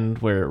gag at the end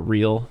where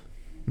real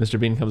Mr.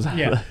 Bean comes out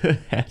of the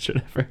hatch or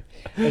whatever.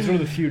 That's one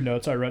of the few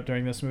notes I wrote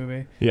during this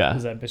movie. Yeah.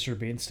 Is that Mr.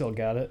 Bean still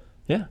got it.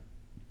 Yeah.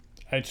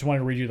 I just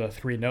want to read you the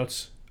 3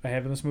 notes I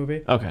have in this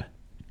movie. Okay.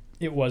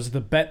 It was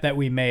the bet that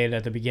we made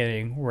at the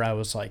beginning where I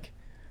was like,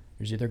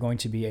 there's either going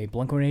to be a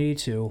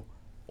Blink-182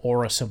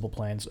 or a Simple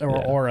Plans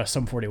or a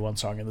Sum 41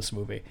 song in this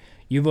movie.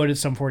 You voted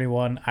Sum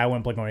 41. I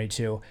went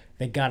Blink-182.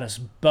 They got us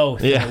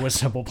both. Yeah. It was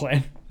Simple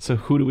Plan. So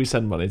who do we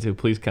send money to?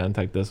 Please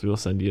contact us. We will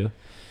send you.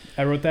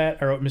 I wrote that.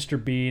 I wrote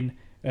Mr. Bean.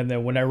 And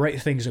then when I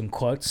write things in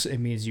quotes, it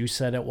means you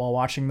said it while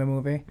watching the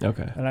movie.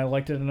 Okay. And I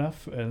liked it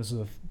enough. And this is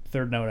the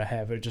 3rd note I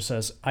have. It just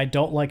says, I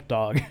don't like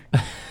dog.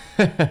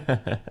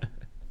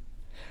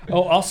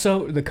 Oh,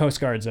 also, the Coast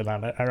Guard's in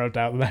on it. I wrote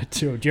down that,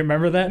 too. Do you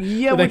remember that?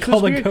 Yeah, which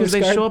was weird because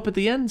they show up at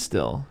the end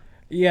still.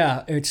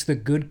 Yeah, it's the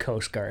good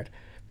Coast Guard.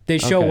 They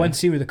show one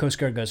scene where the Coast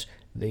Guard goes,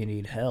 they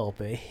need help.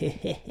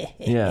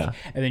 Yeah.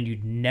 And then you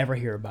never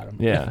hear about them.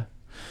 Yeah.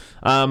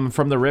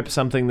 From the rip,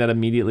 something that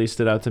immediately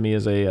stood out to me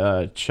as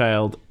a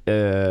child,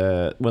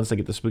 once they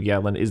get to Spooky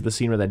Island, is the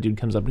scene where that dude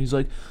comes up and he's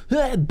like,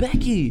 "Hey,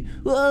 Becky,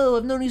 whoa,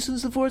 I've known you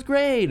since the 4th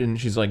grade." And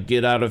she's like,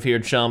 "Get out of here,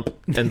 chump,"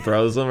 and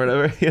throws him or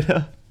whatever, you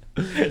know?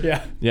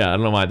 Yeah. Yeah, I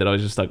don't know why. That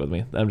always just stuck with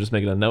me. I'm just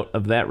making a note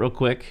of that real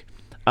quick.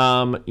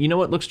 You know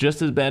what looks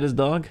just as bad as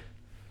dog?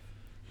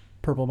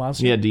 Purple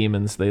Monster? Yeah,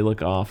 demons. They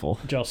look awful.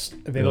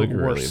 They look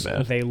worse. Really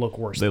bad. They look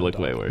worse. They look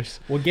way worse.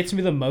 What gets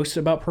me the most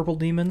about Purple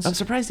Demons? I'm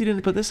surprised he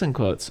didn't put this in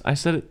quotes. I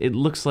said it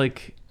looks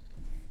like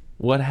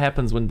what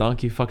happens when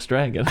Donkey fucks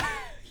Dragon.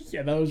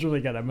 Yeah, that was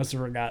really good. I must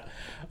have forgot.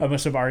 I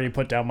must have already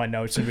put down my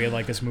notes and be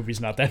like, this movie's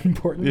not that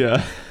important.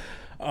 Yeah.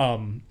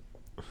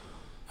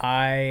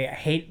 I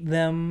hate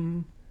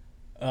them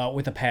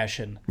with a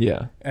passion.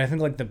 Yeah. And I think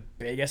like the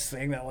biggest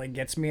thing that like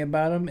gets me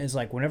about them is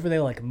like whenever they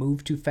like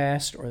move too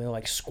fast or they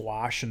like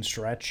squash and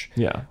stretch.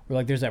 Yeah. Or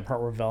like there's that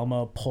part where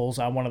Velma pulls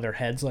on one of their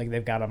heads, like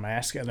they've got a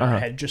mask and their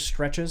head just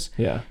stretches.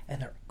 Yeah.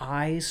 And their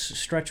eyes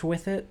stretch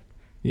with it.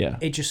 Yeah.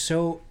 It just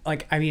so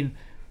like, I mean,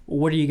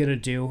 what are you gonna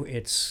do?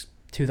 It's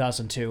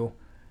 2002.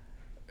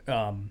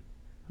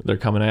 They're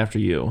coming after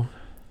you.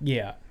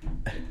 Yeah.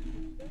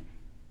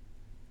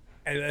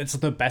 And it's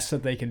the best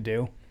that they can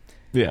do.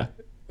 Yeah.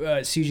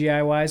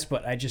 CGI wise,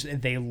 but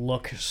they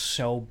look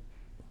so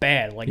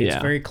bad. Like it's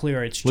very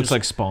clear. It's just looks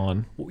like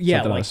Spawn.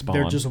 Yeah, like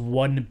they're just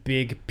one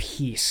big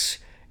piece,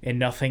 and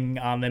nothing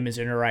on them is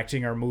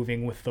interacting or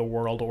moving with the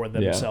world or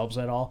themselves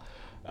at all.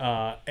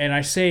 And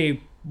I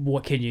say,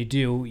 what can you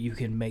do? You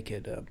can make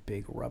it a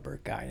big rubber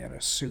guy in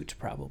a suit.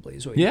 Probably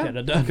is what you could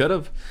have done. Could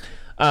have.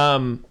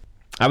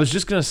 I was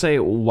just gonna say,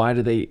 what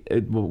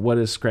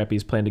is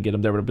Scrappy's plan to get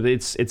him there? But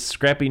it's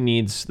Scrappy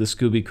needs the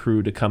Scooby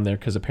crew to come there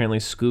because apparently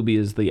Scooby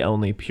is the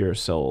only pure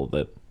soul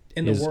that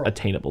is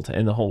attainable to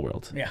in the whole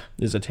world. Yeah,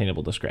 is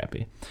attainable to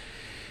Scrappy.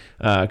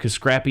 Because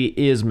Scrappy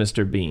is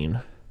Mr.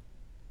 Bean,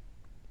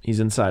 He's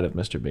inside of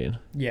Mr. Bean.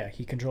 Yeah,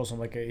 he controls him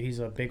like he's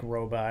a big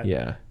robot.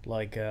 Yeah.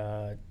 Like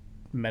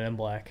Men in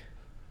Black.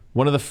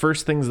 One of the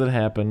first things that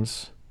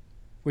happens...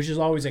 Which is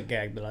always a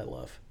gag that I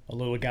love. A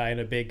little guy in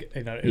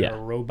a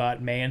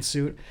robot man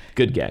suit.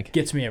 Good gag.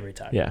 Gets me every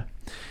time. Yeah.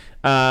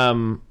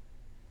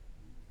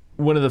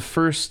 One of the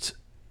first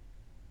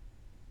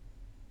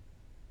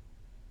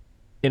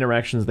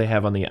interactions they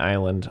have on the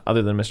island,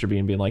 other than Mr.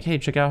 Bean being like, hey,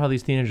 check out how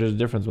these teenagers are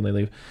different when they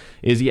leave,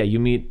 is, you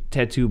meet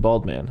Tattoo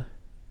Bald Man.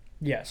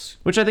 Yes.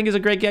 Which I think is a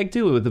great gag,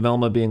 too, with the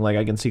Velma being like,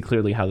 I can see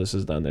clearly how this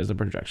is done. There's the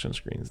projection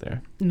screens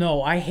there.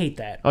 No, I hate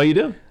that. Oh, you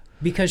do?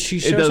 Because she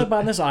shows up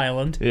on this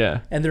island, yeah,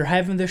 and they're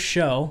having this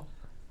show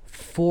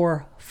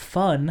for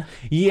fun,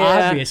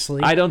 yeah,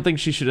 obviously. I don't think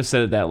she should have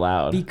said it that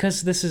loud.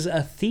 Because this is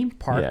a theme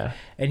park,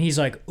 and he's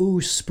like,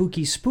 ooh,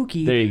 spooky,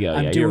 spooky. There you go.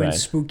 I'm yeah, doing right.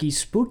 spooky,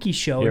 spooky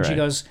show. You're and she right.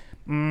 goes,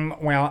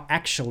 well,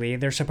 actually,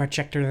 there's a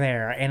projector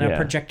there and a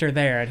projector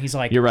there. And he's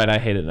like, you're right, I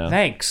hate it now.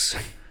 Thanks.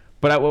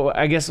 But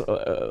I guess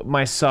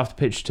my soft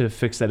pitch to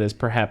fix that is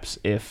perhaps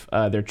if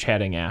they're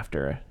chatting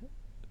after,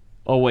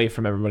 away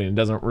from everybody and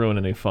doesn't ruin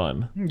any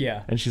fun.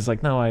 Yeah. And she's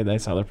like, no, I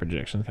saw the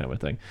projection kind of a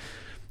thing.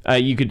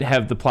 You could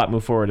have the plot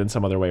move forward in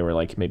some other way where,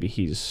 like, maybe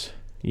he's,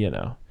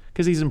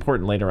 because he's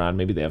important later on.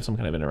 Maybe they have some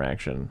kind of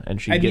interaction,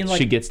 and she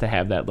gets to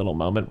have that little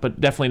moment,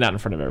 but definitely not in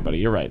front of everybody.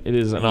 You're right. It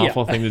is an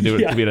awful thing to do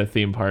to be at a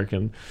theme park,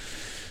 and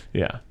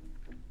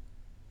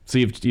So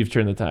you've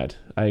turned the tide.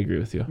 I agree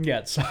with you. Yeah,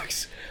 it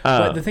sucks.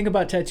 But the thing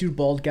about Tattooed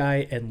Bald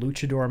Guy and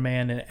Luchador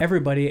Man and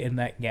everybody in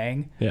that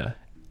gang,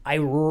 I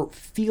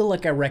feel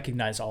like I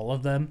recognize all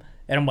of them,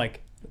 and I'm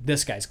like,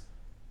 this guy's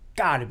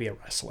got to be a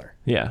wrestler.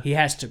 Yeah, he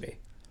has to be.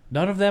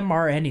 None of them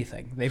are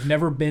anything. They've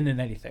never been in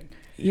anything.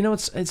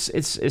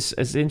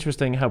 It's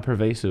interesting how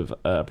pervasive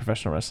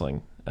professional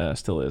wrestling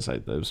still is.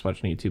 I was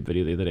watching a YouTube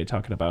video the other day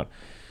talking about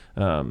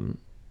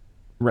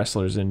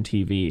wrestlers in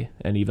TV,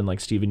 and even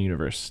like Steven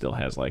Universe still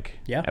has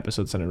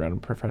episodes centered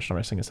around professional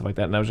wrestling and stuff like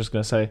that. And I was just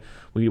gonna say,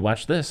 we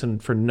watched this,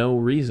 and for no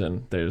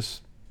reason,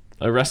 there's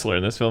a wrestler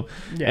in this film,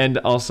 and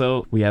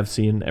also we have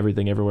seen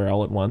Everything Everywhere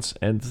All at Once,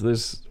 and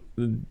there's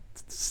an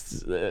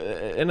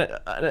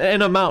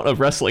amount of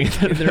wrestling.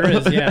 There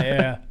is,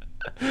 yeah.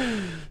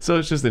 So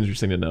it's just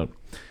interesting to note.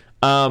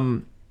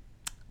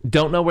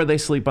 Don't know where they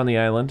sleep on the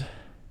island.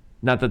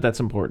 Not that that's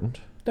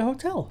important. The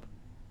hotel.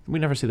 We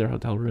never see their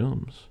hotel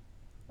rooms.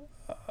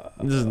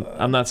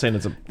 I'm not saying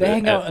it's a... They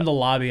hang out in the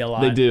lobby a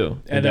lot. They do.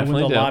 And then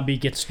when the lobby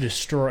gets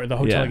destroyed, the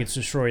hotel gets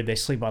destroyed, they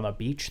sleep on the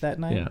beach that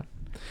night. Yeah.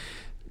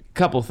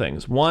 Couple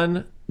things.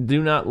 One,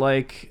 do not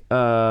like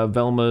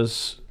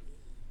Velma's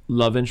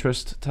love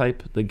interest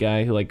type, the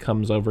guy who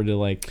comes over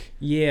to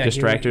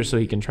distract her so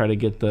he can try to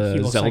get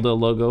the Zelda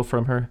logo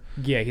from her.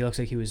 Yeah, he looks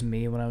like he was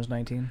me when I was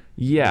 19.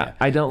 Yeah.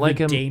 I don't like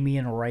him.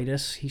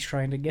 Damien-itis he's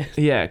trying to get.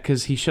 Yeah,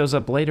 because he shows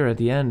up later at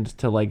the end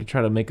to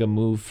try to make a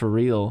move for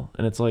real,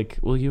 and it's like,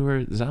 well, you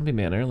were Zombie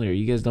Man earlier.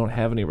 You guys don't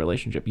have any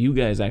relationship. You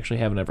guys actually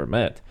haven't ever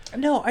met.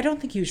 No, I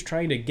don't think he was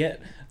trying to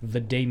get the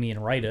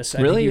Damien-itis.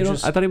 Really? I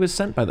thought he was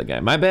sent by the guy.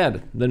 My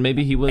bad. Then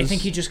maybe he was... I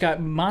think he just got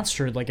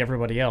monstered like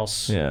everybody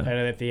else. Yeah. And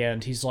at the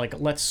end, he's like,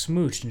 let's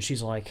smooch. And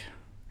she's like,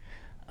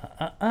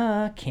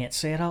 can't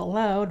say it out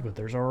loud, but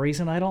there's a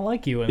reason I don't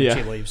like you. And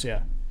she leaves,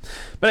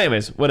 But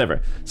anyways,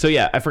 whatever. So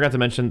I forgot to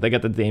mention, they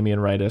got the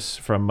Damien-ritis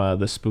from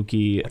the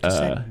spooky... What does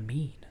that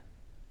mean?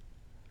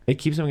 It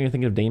keeps me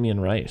thinking of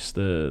Damien Rice,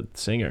 the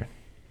singer.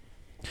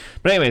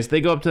 But anyways,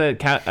 they go up to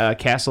that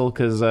castle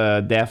because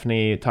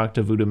Daphne talked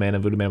to Voodoo Man,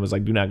 and Voodoo Man was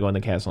like, do not go in the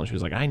castle. And she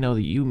was like, I know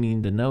that you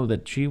mean to know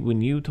that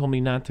when you told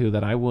me not to,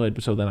 that I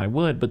would, so then I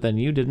would, but then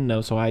you didn't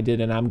know, so I did,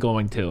 and I'm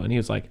going to. And he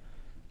was like,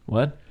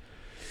 what?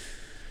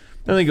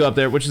 And they go up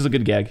there, which is a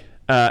good gag.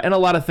 And a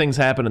lot of things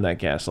happen in that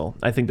castle.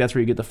 I think that's where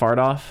you get the fart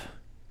off,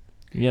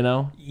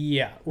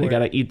 Yeah. They got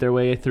to eat their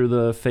way through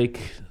the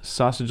fake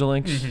sausage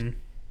links.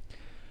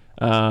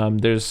 Mm-hmm.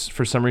 There's,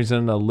 for some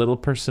reason, a little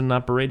person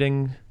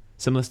operating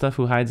some of the stuff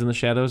who hides in the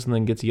shadows and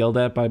then gets yelled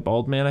at by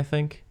Bald Man, I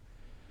think.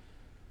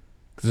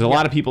 There's a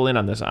lot of people in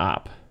on this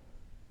op.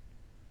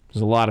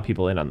 There's a lot of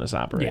people in on this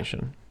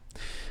operation.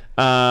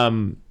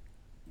 And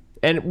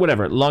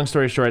whatever, long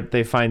story short,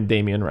 they find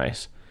Damien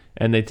Rice,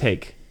 and they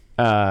take...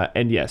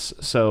 and yes,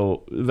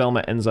 so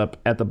Velma ends up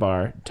at the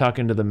bar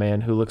talking to the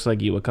man who looks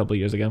like you a couple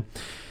years ago.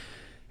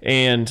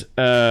 And...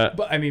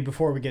 but, I mean,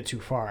 before we get too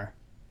far...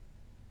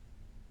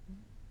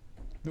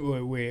 I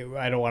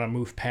don't want to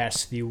move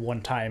past the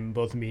one time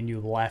both me and you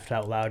laughed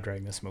out loud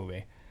during this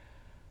movie.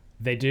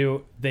 They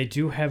do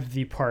have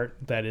the part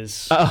that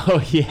is...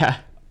 Oh, yeah.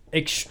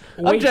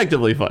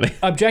 Objectively funny.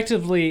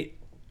 Objectively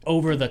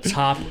over the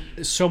top,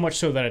 so much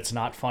so that it's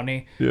not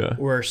funny. Yeah.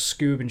 Where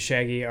Scoob and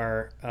Shaggy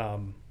are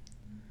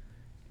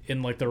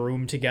in the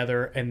room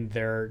together, and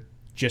they're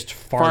just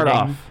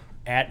farting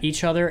at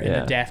each other, and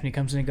then Daphne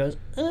comes in and goes,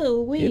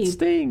 oh, wait. It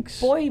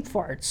stinks. Boy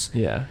farts.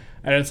 Yeah.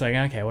 And it's like,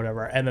 okay,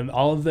 whatever. And then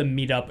all of them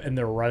meet up, and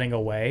they're running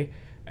away.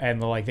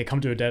 and they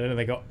come to a dead end and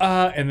they go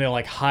and they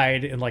like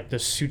hide in like the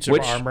suits of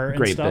Which armor and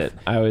great stuff. bit.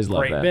 I always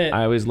love Great that. bit.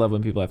 I always love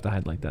when people have to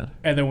hide like that.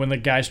 And then when the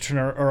guys turn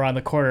around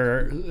the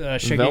corner,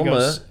 Shaggy Velma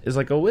goes, is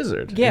like a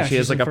wizard. Yeah, and she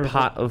has she's like in a front of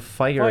pot of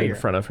fire in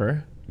front of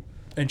her.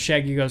 and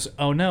Shaggy goes,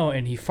 "Oh no!"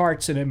 and he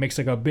farts, and it makes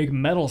like a big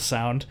metal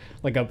sound,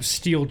 like a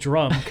steel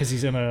drum, because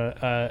he's in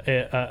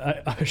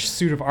a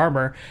suit of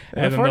armor.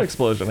 And a then fart the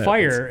explosion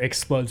fire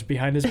explodes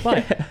behind his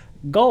butt.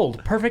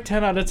 Gold, perfect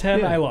 10 out of 10.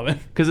 Yeah. I love it.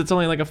 Because it's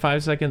only like a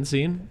 5-second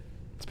scene.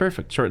 It's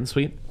perfect, short and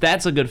sweet.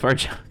 That's a good fart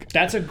joke.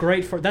 That's a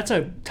great fart. That's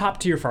a top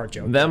tier fart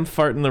joke. Them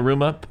farting the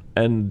room up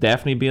and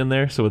Daphne being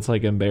there, so it's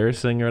like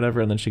embarrassing or whatever,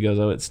 and then she goes,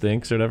 "Oh, it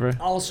stinks" or whatever.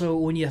 Also,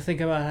 when you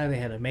think about how they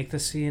had to make the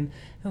scene,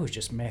 it was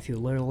just Matthew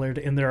Lillard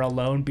in there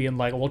alone being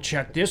like, "Well,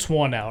 check this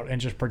one out," and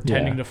just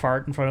pretending Yeah. to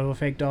fart in front of a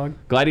fake dog.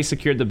 Glad he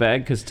secured the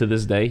bag, because to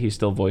this day he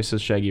still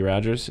voices Shaggy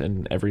Rogers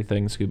in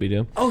everything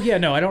Scooby-Doo. Oh yeah,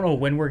 no, I don't know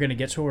when we're gonna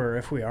get to it or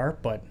if we are,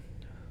 but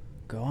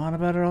go on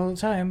about it all the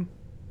time.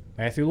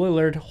 Matthew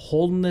Lillard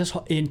holding this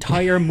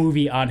entire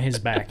movie on his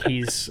back.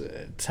 He's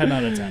 10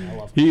 out of 10. I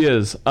love him. He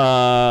is.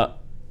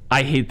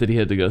 I hate that he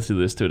had to go through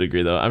this to a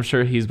degree, though. I'm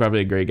sure he's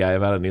probably a great guy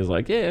about it, and he's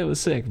like, "Yeah, it was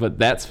sick." But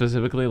that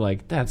specifically,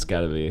 like, that's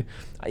got to be.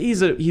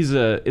 He's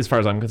a. As far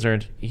as I'm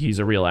concerned, he's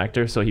a real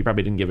actor, so he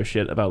probably didn't give a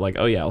shit about like,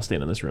 "Oh yeah, I'll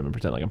stand in this room and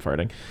pretend like I'm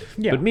farting."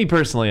 Yeah. But me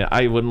personally,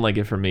 I wouldn't like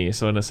it for me.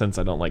 So in a sense,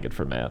 I don't like it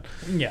for Matt.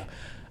 Yeah.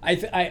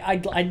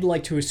 I'd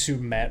like to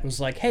assume Matt was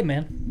like, "Hey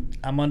man,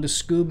 I'm on the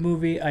Scoob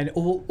movie,"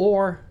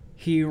 or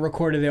he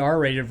recorded the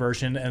R-rated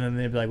version, and then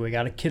they'd be like, "We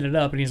got to kid it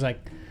up," and he's like,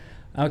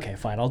 "Okay,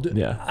 fine, I'll do.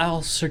 Yeah.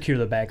 I'll secure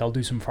the bag. I'll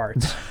do some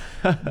farts."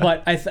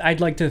 But I'd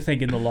like to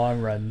think in the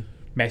long run,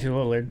 Matthew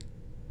Lillard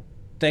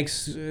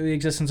thanks the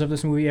existence of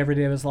this movie every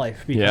day of his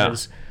life,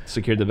 because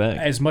Secured the bag.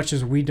 as much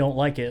as we don't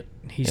like it,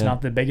 he's Yeah.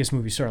 not the biggest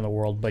movie star in the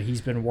world, but he's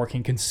been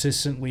working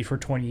consistently for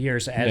 20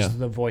 years as Yeah.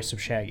 the voice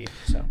of Shaggy.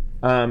 So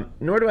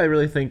Nor do I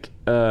really think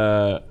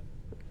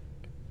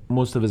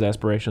most of his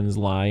aspirations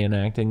lie in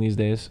acting these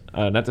days.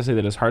 Not to say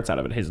that his heart's out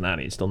of it. He's not.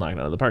 He's still knocking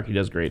it out of the park. He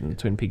does great in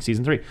Twin Peaks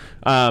Season 3.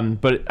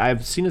 But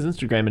I've seen his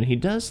Instagram, and he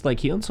does,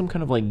 like, he owns some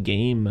kind of, like,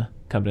 game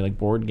company, like,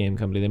 board game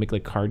company. They make,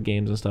 like, card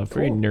games and stuff.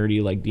 Very Cool.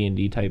 nerdy, like,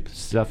 D&D type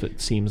stuff,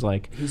 it seems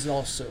like. he's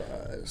also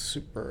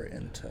super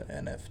into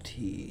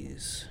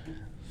NFTs,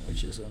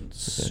 which isn't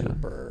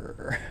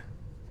super.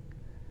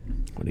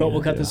 What are you But we'll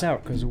gonna cut do? this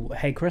out because,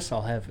 hey, Chris,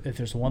 I'll have, if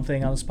there's one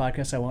thing on this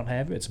podcast I won't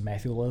have, it's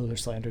Matthew Lillard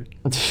slander.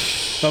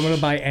 If I'm going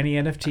to buy any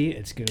NFT,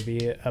 it's going to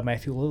be a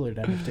Matthew Lillard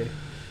NFT.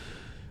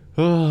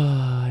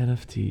 Oh,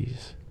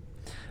 NFTs.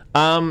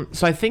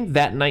 So I think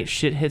that night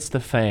shit hits the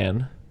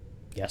fan.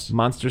 Yes.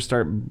 Monsters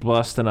start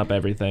busting up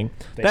everything.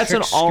 They That's an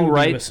tricked all Scooby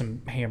right. with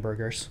some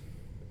hamburgers.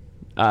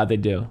 They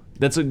do.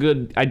 That's a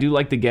good. I do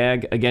like the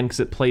gag again because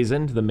it plays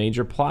into the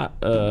major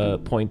plot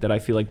point that I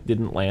feel like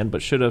didn't land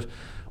but should have.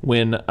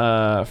 When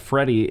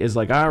Freddy is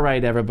like, "All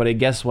right, everybody,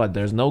 guess what?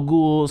 There's no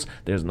ghouls,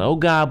 there's no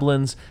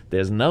goblins,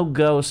 there's no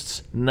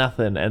ghosts,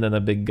 nothing," and then a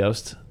big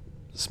ghost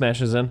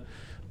smashes in.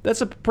 That's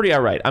a pretty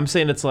all right. I'm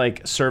saying it's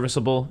like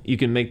serviceable. You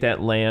can make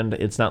that land.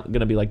 It's not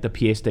gonna be like the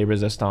pièce de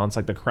résistance,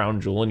 like the crown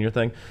jewel in your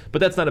thing, but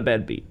that's not a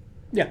bad beat.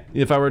 Yeah.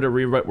 If I were to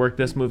rework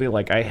this movie,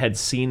 like I had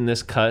seen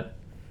this cut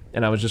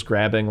and I was just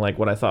grabbing like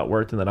what I thought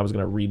worked and then I was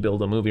going to rebuild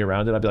a movie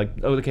around it, I'd be like,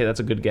 "Oh, okay, that's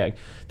a good gag."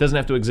 Doesn't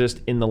have to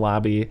exist in the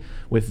lobby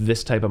with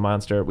this type of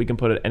monster. We can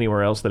put it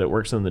anywhere else that it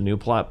works in the new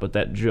plot, but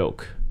that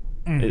joke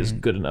is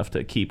good enough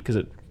to keep because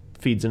it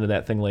feeds into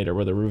that thing later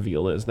where the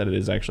reveal is that it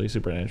is actually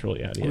supernatural.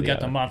 Yeah, We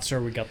got the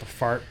monster, we got the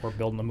fart, we're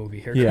building a movie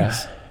here, Yeah.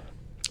 Chris.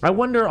 I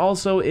wonder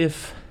also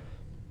if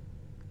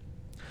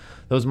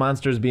those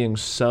monsters being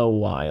so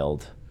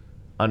wild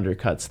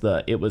undercuts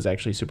the "it was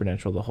actually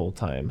supernatural the whole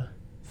time"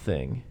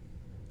 thing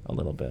a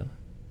little bit.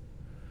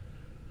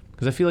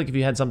 Because I feel like if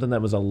you had something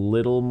that was a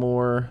little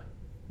more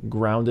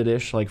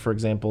grounded-ish, like for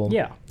example,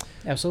 Yeah,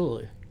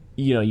 absolutely.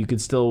 you know, you could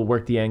still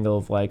work the angle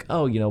of like,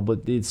 "Oh, you know,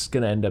 but it's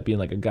gonna end up being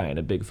like a guy in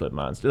a Bigfoot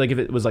monster." Like if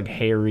it was like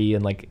hairy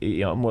and like, you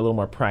know, a little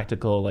more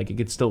practical, like you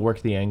could still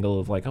work the angle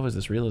of like, "Oh, is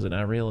this real? Is it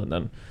not real?" And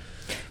then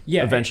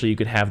Yeah. eventually you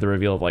could have the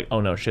reveal of like,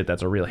 "Oh no, shit,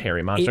 that's a real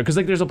hairy monster." Because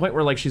like there's a point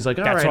where like she's like,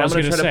 "All That's right, what I I'm was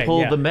gonna gonna try to say,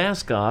 pull yeah. the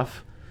mask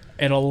off."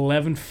 An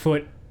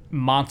 11-foot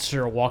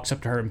monster walks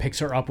up to her and picks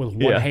her up with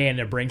one Yeah. hand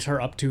and brings her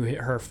up to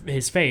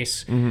his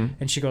face,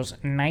 and she goes,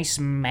 "Nice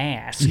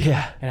mask."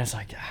 Yeah. And it's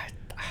like,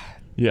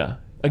 Yeah.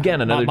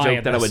 Again, another not buying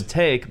joke that I this. would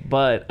take,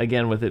 but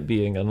again, with it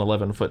being an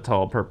 11-foot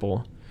tall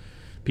purple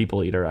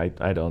people eater,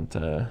 I don't.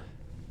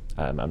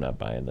 I'm not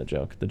buying the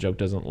joke. The joke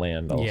doesn't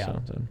land. Also, Yeah.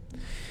 so.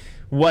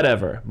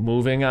 Whatever.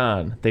 Moving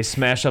on. They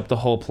smash up the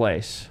whole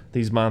place.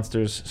 These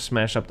monsters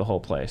smash up the whole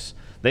place.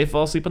 They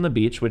fall asleep on the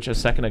beach, which a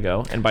second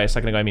ago, and by a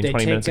second ago I mean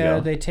 20 minutes ago.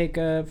 They take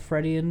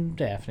Freddy and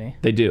Daphne.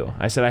 They do.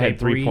 I said I They had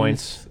 3 breathe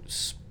points.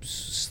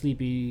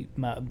 Sleepy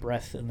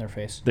breath in their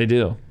face. They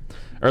do.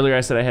 Earlier I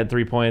said I had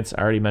 3 points.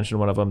 I already mentioned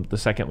one of them. The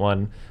second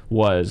one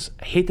was,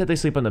 I hate that they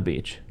sleep on the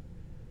beach.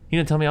 You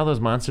gonna tell me all those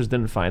monsters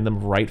didn't find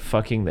them right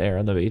fucking there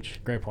on the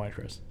beach? Great point,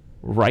 Chris.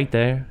 Right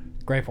there?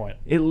 Great point.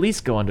 At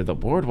least go under the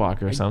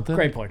boardwalk or something.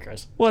 Great point,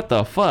 Chris. What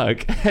the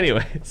fuck?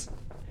 Anyways.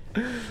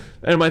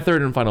 And my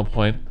third and final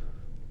point: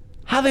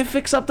 how they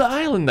fix up the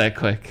island that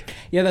quick?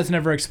 Yeah, that's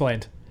never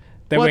explained.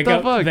 They What wake the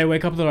up. fuck? They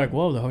wake up. They're like,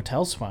 "Whoa, the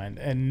hotel's fine,"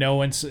 and no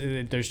one's.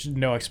 There's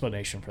no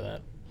explanation for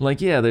that. Like,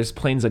 yeah, there's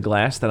planes of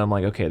glass that I'm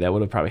like, okay, that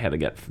would have probably had to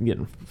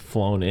getting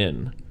flown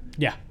in.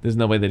 Yeah. There's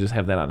no way they just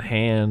have that on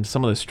hand.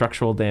 Some of the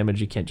structural damage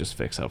you can't just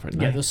fix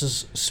overnight. Yeah, this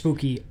is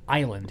Spooky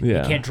Island.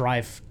 Yeah. You can't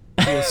drive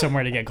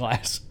somewhere to get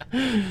glass.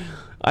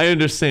 I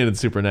understand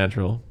it's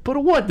supernatural,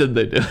 but what did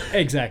they do?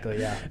 Exactly,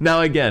 yeah. Now,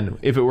 again,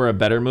 if it were a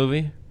better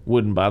movie,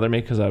 wouldn't bother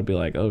me because I would be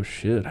like, oh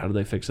shit, how did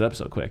they fix it up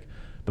so quick?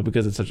 But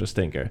because it's such a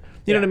stinker.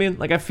 You know what I mean?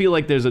 Like, I feel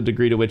like there's a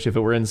degree to which if it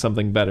were in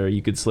something better,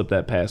 you could slip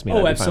that past me. and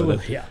Oh, I'd be fine with it.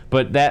 absolutely, yeah.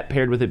 But that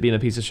paired with it being a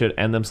piece of shit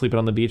and them sleeping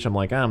on the beach, I'm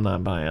like, I'm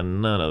not buying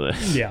none of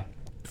this. Yeah.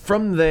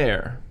 From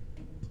there,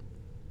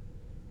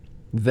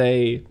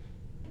 they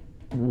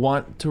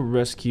want to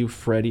rescue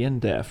Freddy and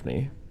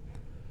Daphne.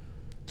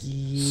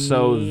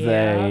 So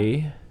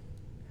They.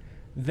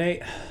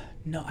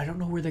 No, I don't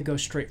know where they go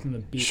straight from the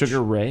beach.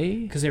 Sugar Ray?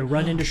 Because they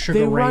run into Sugar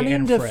They Ray run and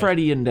into Fred.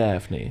 Freddy and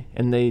Daphne,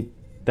 and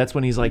that's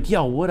when he's like,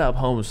 yo, what up,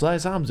 Holmes?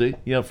 Slice Hamzy.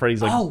 You know,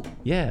 Freddy's like, Oh.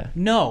 yeah.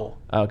 No.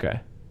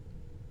 Okay.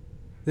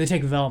 They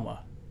take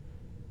Velma.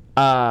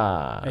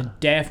 Ah. And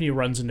Daphne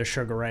runs into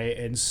Sugar Ray,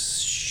 and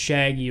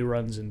Shaggy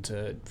runs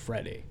into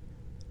Freddy.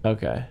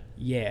 Okay.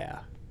 Yeah.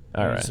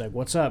 All And right. He's like,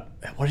 what's up?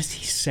 What does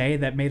he say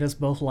that made us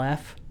both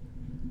laugh?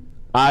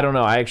 I don't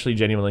know. I actually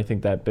genuinely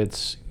think that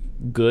bit's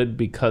good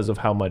because of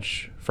how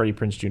much Freddie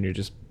Prinze Jr.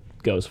 just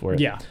goes for it.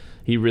 Yeah.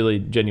 He really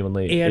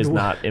genuinely And is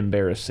not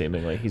embarrassed,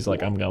 seemingly. He's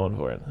like, I'm going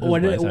for it. This is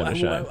What, my time to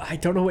shine. I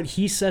don't know what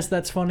he says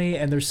that's funny,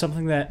 and there's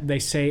something that they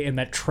say in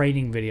that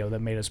training video that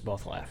made us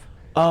both laugh.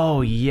 Oh,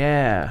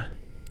 yeah.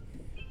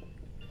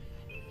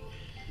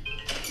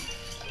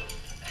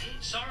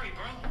 Sorry,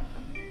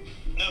 bro.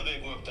 No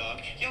big whoop, dog.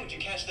 Yo, did you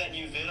catch that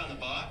new vid on the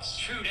box?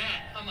 True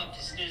that. I'm up to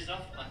sniz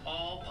off on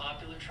all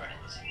popular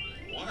trends.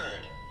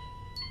 Word.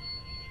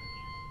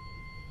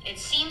 It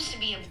seems to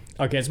be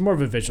a Okay, it's more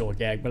of a visual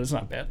gag, but it's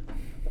not bad.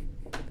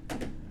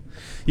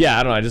 Yeah,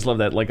 I don't know. I just love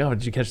that. Like, oh,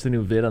 did you catch the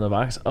new vid on the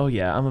box? Oh,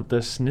 yeah. I'm up to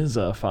sniz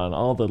off on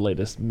all the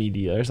latest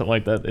media or something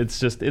like that.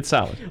 It's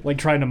solid. Like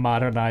trying to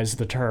modernize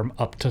the term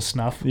up to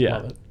snuff. Yeah.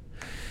 Love it.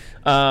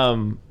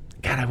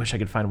 God, I wish I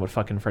could find what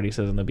fucking Freddy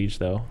says on the beach,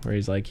 though, where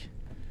he's like,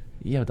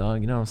 yo,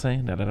 dog, you know what I'm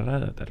saying?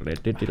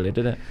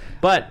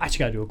 But I just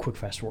gotta do a quick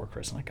fast forward,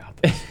 Chris, and I got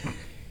this.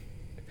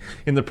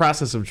 in the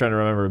process of trying to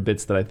remember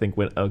bits that I think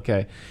went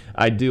okay,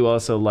 I do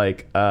also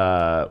like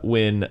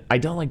when I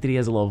don't like that he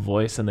has a little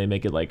voice and they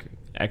make it like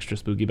extra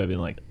spooky by being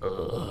like,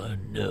 oh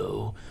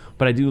no.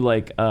 But I do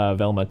like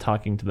Velma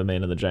talking to the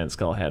man in the giant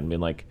skull hat and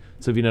being like,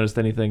 so have you noticed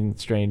anything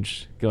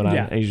strange going on?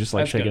 Yeah, And he's just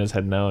like that's shaking good. his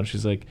head no, and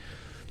she's like,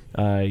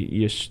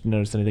 you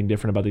noticed anything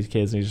different about these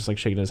kids? And he's just like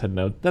shaking his head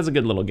no. That's a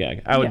good little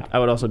gag. I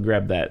would also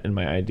grab that in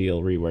my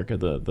ideal rework of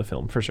the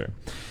film for sure.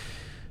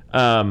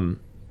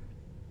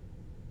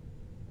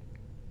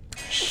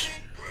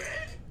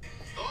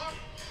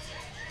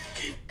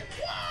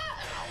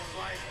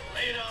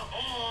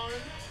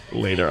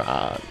 Later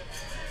on.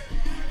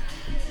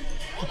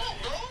 What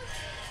up, dog?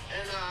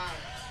 And,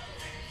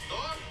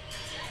 dog?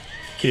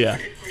 Yeah.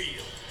 What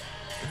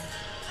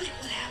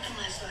happened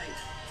last night?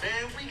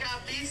 Man, we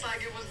got beats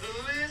like it was the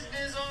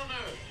business on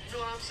earth. You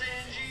know what I'm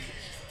saying, G?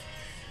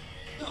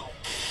 No.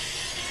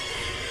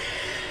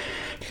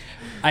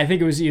 I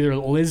think it was either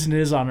Liz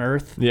Niz on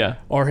Earth Yeah.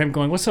 or him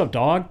going, what's up,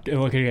 dog? And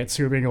looking at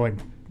Scooby and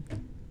going,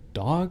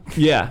 dog?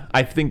 Yeah,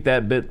 I think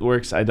that bit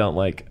works. I don't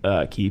like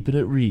keeping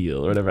it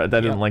real or whatever. I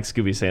didn't like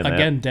Scooby saying that.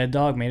 Again, dead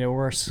dog made it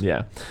worse.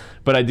 Yeah.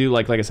 But I do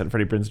like I said,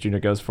 Freddie Prinze Jr.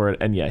 goes for it.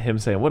 And yeah, him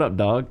saying, what up,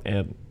 dog?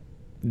 And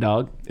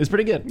dog is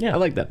pretty good. Yeah. I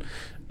like that.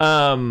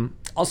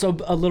 Also,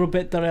 a little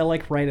bit that I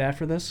like right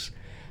after this,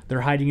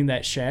 they're hiding in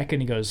that shack,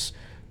 and he goes,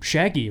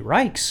 Shaggy,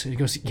 Rikes. And he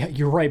goes, yeah,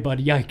 you're right, bud,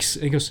 yikes.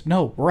 And he goes,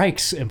 no,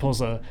 Rikes, and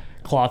pulls a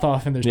cloth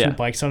off, and there's Yeah. two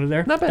bikes under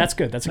there. Not bad. That's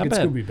good. That's a Not good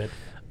bad. Scooby bit.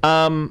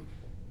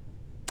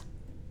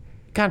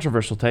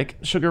 Controversial take.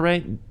 Sugar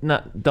Ray,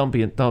 don't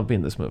be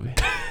in this movie.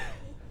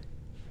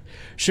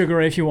 Sugar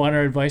Ray, if you want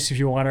our advice, if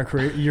you want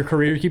your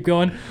career to keep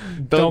going,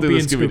 Don't do be the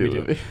in Scooby-Doo Scooby-Doo.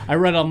 movie. I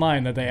read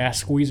online that they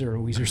asked Weezer,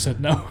 and Weezer said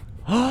no.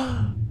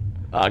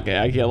 Okay,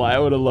 I can't lie. I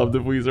would have loved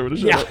if Weezer would have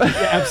shown Yeah, up.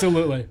 yeah,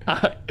 absolutely.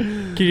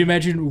 Can you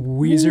imagine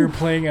Weezer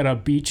playing at a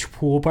beach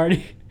pool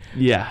party?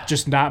 Yeah.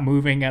 Just not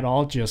moving at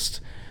all, just...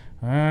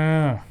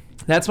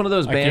 That's one of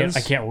those bands.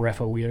 I can't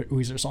ref a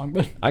Weezer song,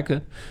 but... I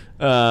could.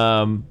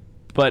 But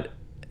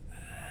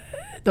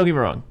don't get me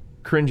wrong.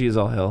 Cringy as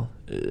all hell.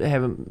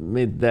 Haven't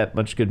made that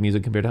much good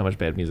music compared to how much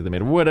bad music they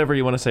made. Whatever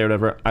you want to say or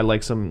whatever. I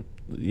like some,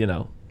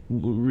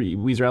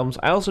 Weezer albums.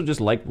 I also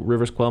just like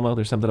Rivers Cuomo.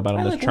 There's something about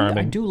him that's charming.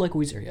 I do like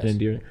Weezer, yes. and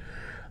endearing.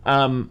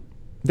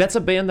 That's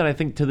a band that I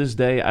think to this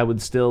day I would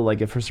still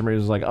like if for some reason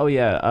it was like, oh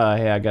yeah,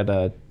 hey, I got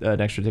an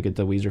extra ticket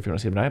to Weezer if you want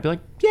to see them. I'd be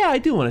like, yeah, I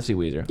do want to see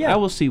Weezer. Yeah. I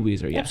will see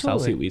Weezer. Yes, I'll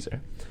see Absolutely.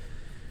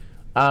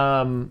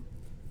 Weezer.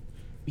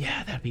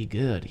 Yeah, that'd be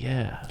good.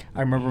 Yeah.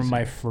 I remember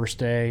my first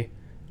day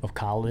of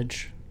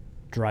college,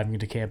 driving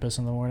to campus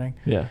in the morning.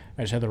 Yeah.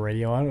 I just had the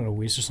radio on, and a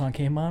Weezer song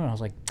came on, and I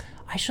was like,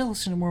 I should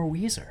listen to more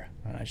Weezer.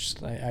 And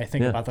I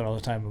think Yeah. about that all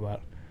the time,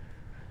 about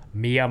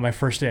me on my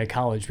first day of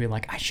college being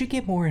like, I should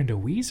get more into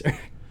Weezer.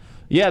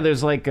 Yeah,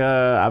 there's like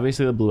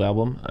obviously the Blue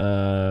Album.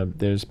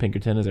 There's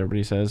Pinkerton, as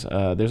everybody says.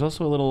 There's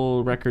also a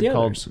little record Yeah,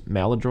 called there's-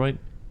 Maladroit,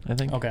 I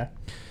think. Okay.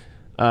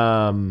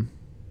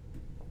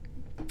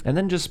 And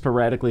then just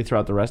sporadically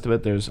throughout the rest of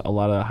it, there's a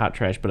lot of hot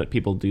trash, but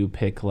people do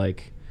pick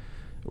like,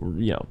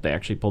 they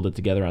actually pulled it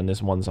together on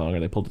this one song, or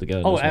they pulled it together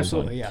on Oh, this one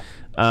absolutely, song.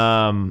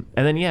 yeah.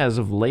 And then, as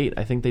of late,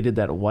 I think they did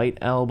that White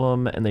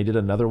album, and they did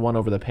another one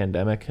over the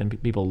pandemic,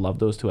 and people love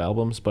those two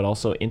albums, but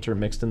also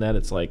intermixed in that,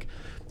 it's like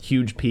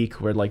huge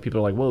peak where like people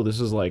are like, whoa, this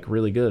is like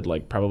really good,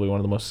 like probably one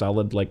of the most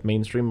solid like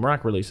mainstream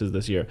rock releases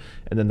this year.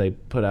 And then they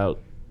put out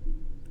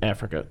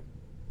Africa.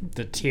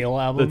 The Teal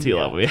album. The Teal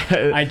album,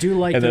 yeah. I do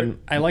like And their. then-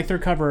 I like their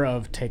cover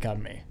of "Take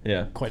on Me"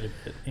 Yeah. quite a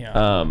bit.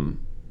 Yeah.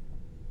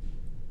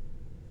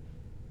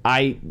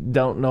 I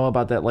don't know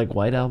about that like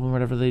White album or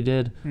whatever they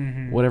did,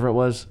 whatever it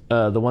was.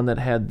 The one that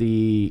had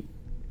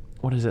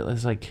what is it?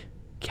 It's like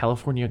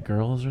California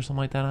Girls or something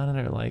like that on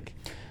it, or like.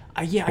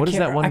 Yeah, What is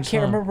that one I can't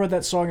song? remember what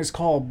that song is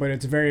called, but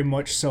it's very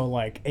much so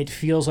like it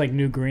feels like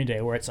New Green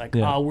Day, where it's like,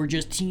 Yeah. oh, we're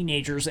just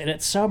teenagers and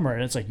it's summer,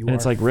 and it's like And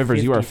it's like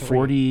Rivers, you are a 53.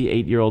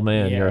 48-year-old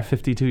man. You're a Yeah.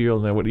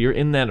 52-year-old man. You're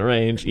in that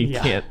range. You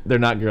Yeah. can't. They're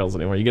not girls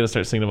anymore. You got to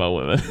start singing about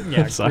women.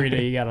 Yeah, Sorry.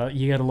 Green Day,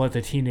 you gotta let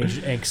the teenage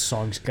angst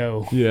songs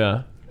go.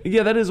 Yeah.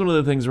 Yeah, that is one of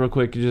the things, real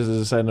quick, just as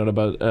a side note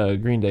about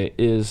Green Day,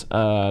 is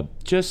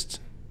just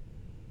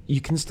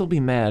you can still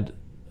be mad,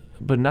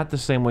 but not the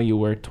same way you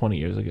were 20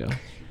 years ago.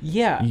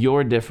 Yeah,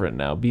 You're different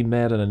now. Be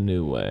mad in a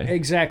new way.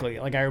 exactly.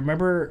 Like I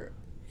remember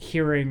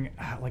hearing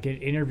like an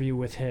interview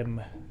with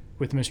him,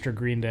 with Mr.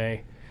 Green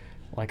Day,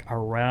 like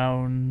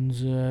around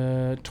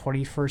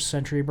 21st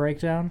Century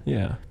Breakdown.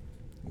 Yeah.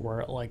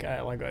 Where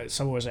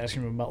someone was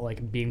asking him about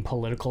like being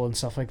political and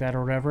stuff like that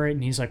or whatever,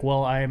 and he's like,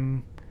 well,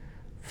 I'm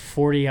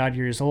 40 odd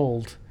years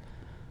old.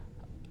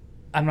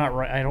 I'm not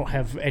right. I don't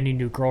have any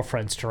new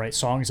girlfriends to write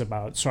songs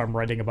about, so I'm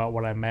writing about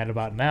what I'm mad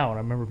about now. And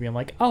I remember being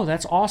like, oh,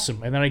 that's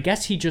awesome. And then I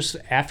guess he just,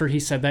 after he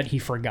said that, he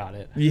forgot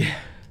it. Yeah.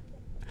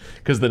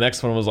 Because the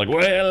next one was like,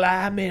 well,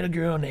 I met a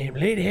girl named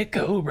Lady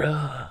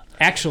Cobra.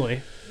 Actually,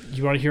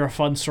 you want to hear a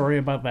fun story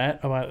about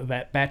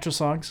that batch of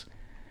songs?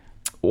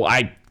 Well,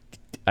 I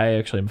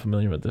actually am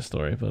familiar with this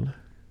story, but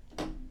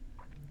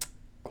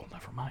Well,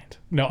 never mind.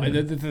 No,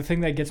 the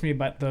thing that gets me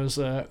about those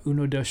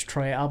Uno Dos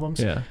Tres albums,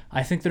 Yeah.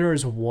 I think there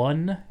is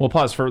one. well,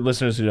 pause for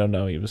listeners who don't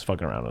know. He was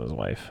fucking around with his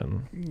wife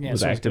and Yeah,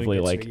 was so it's actively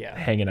gonna get like to- yeah.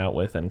 hanging out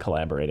with and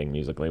collaborating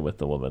musically with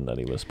the woman that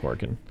he was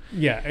porking.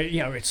 Yeah,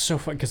 it's so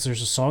fun because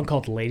there's a song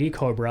called Lady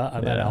Cobra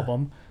on that Yeah.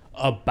 album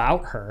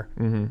about her,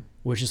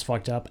 which is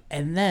fucked up.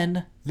 And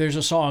then there's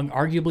a song,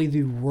 arguably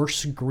the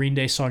worst Green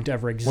Day song to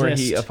ever exist. Where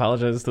he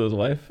apologizes to his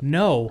wife.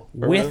 No,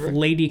 with whatever?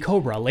 Lady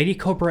Cobra. Lady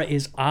Cobra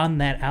is on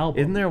that album.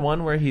 Isn't there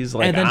one where he's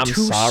like, and then I'm two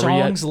sorry?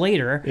 songs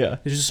later, Yeah.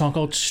 there's a song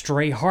called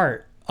Stray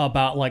Heart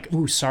about like,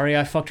 ooh, sorry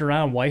I fucked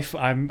around, wife.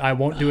 I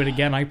won't do it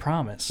again, I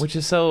promise. Which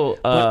is so.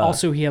 But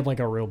also, he had like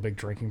a real big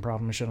drinking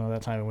problem and shit at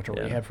that time. And went to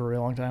rehab for a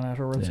real long time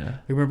afterwards. Yeah.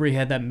 Remember he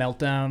had that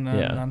meltdown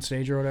Yeah. on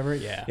stage or whatever?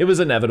 Yeah. It was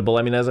inevitable.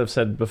 I mean, as I've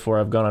said before,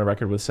 I've gone on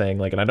record with saying,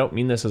 like, and I don't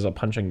mean this as a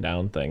punching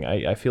down thing.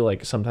 I feel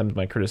like sometimes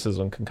my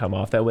criticism can come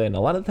off that way. And a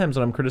lot of the times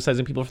when I'm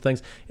criticizing people for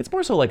things, it's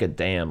more so like a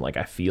damn, like,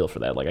 I feel for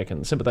that. Like, I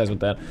can sympathize with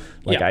that.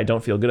 Like, Yeah. I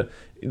don't feel good.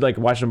 Like,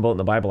 watching a bullet in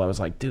the Bible, I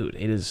was like, dude,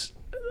 it is.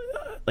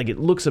 Like, it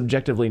looks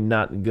objectively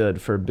not good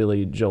for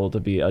Billy Joel to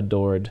be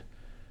adored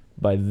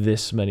by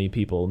this many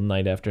people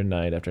night after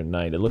night after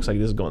night. It looks like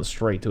this is going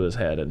straight to his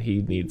head, and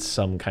he needs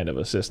some kind of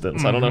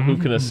assistance. I don't know who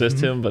can assist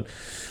him, but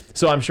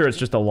so I'm sure it's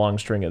just a long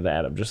string of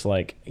that. Of just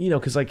like,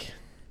 because like,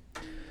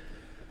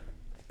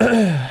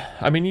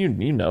 I mean,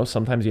 you know,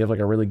 sometimes you have like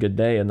a really good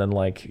day, and then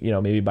like,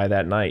 maybe by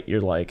that night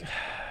you're like,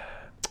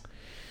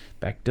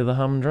 back to the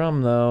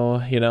humdrum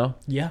though,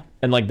 Yeah.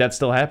 and like that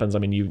still happens. I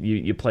mean,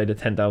 you play to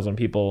 10,000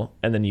 people,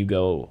 and then you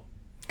go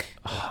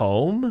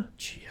home.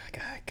 Gee, I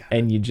got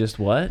And you just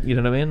what? You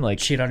know what I mean? Like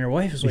cheat on your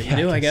wife is what Yeah,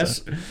 you do, I guess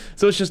guess.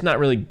 so it's just not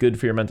really good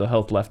for your mental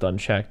health left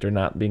unchecked, or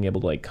not being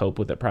able to like cope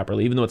with it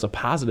properly. Even though it's a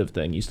positive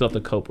thing, you still have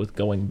to cope with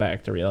going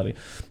back to reality.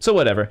 So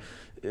whatever.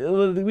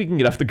 We can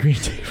get off the Green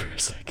Day for a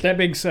second. That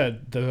being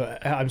said, the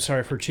I'm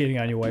sorry for cheating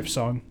on your wife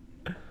song.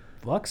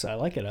 Lux, I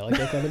like it. I like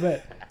it quite a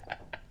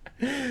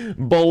bit.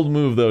 Bold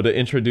move though to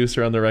introduce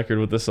her on the record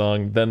with the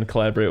song, then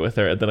collaborate with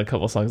her, and then a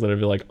couple songs later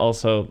be like,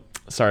 also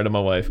sorry to my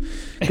wife,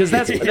 because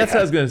that's what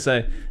I was gonna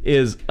say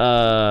is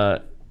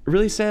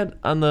really sad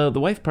on the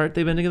wife part.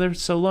 They've been together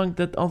so long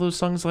that all those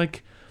songs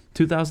like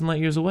 2,000 Light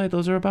Years Away,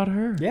 those are about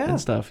her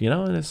and stuff,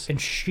 and it's And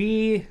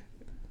she,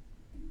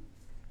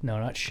 no,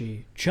 not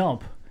she,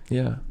 Chump.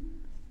 yeah.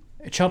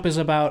 Chump is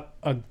about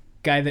a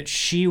guy that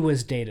she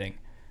was dating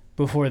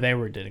before they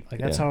were dating. Like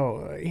that's Yeah.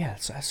 how.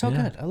 It's so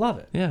Yeah. good. I love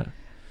it. Yeah.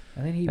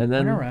 And then he And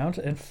then- went around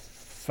and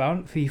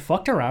he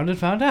fucked around and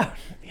found out.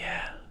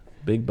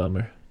 Big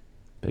bummer.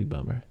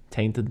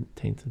 Tainted.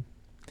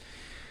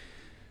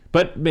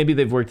 But maybe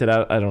they've worked it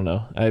out. I don't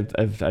know.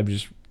 I've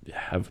just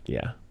have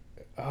yeah.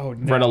 Oh,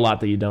 no. Read a lot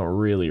that you don't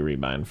really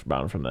rebound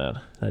from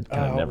that. That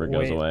kind of never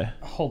goes wait. away.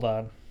 Hold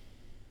on.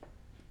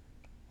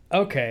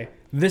 Okay,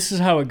 this is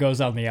how it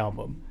goes on the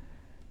album.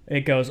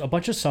 It goes a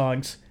bunch of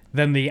songs,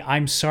 then the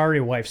I'm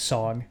Sorry Wife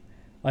song,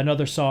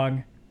 another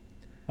song,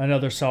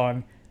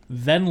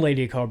 then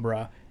Lady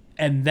Cobra,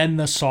 and then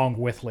the song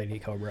with Lady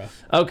Cobra.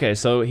 Okay,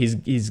 so he's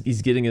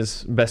getting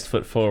his best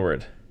foot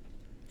forward,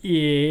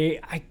 Yeah,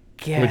 I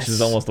guess. which is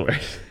almost the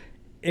worst.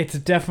 It's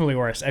definitely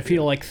worse. I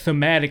feel like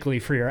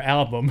thematically for your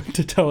album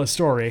to tell a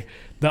story,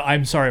 the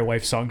I'm Sorry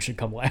Wife song should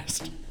come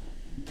last.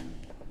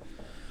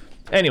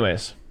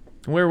 Anyways,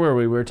 where were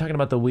we? We were talking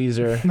about the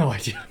Weezer. No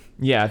idea.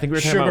 Yeah, I think we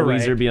were talking Sugar about Ray.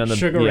 Weezer being on the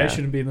Sugar yeah. Ray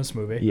shouldn't be in this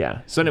movie.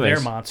 Yeah. So anyways,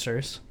 They're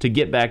monsters. to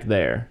get back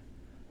there,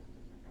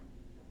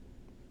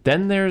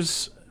 then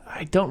there's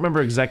I don't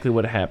remember exactly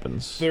what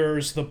happens.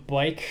 There's the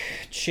bike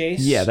chase.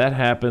 Yeah, that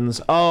happens.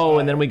 Oh,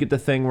 and then we get the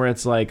thing where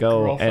it's like,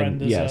 oh, Girlfriend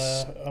and is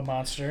yes, a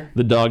monster.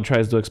 the dog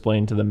tries to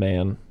explain to the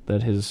man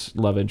that his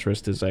love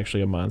interest is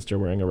actually a monster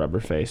wearing a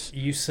rubber face.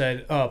 You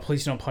said, "Oh,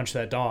 please don't punch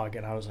that dog,"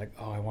 and I was like,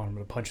 "Oh, I want him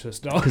to punch this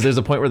dog." Because there's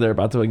a point where they're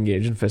about to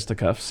engage in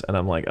fisticuffs, and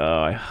I'm like,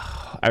 oh,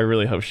 I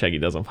really hope Shaggy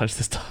doesn't punch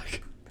this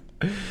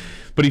dog.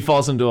 But he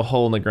falls into a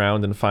hole in the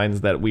ground and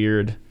finds that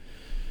weird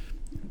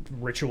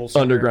Ritual sugar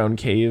underground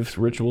cave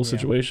ritual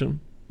situation.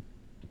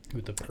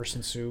 with the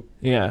person soup.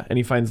 Yeah, and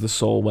he finds the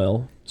soul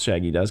well.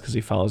 Shaggy does, because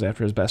he follows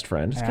after his best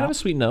friend. It's kind Yeah. of a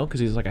sweet note,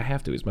 because he's like, I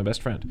have to. He's my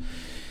best friend.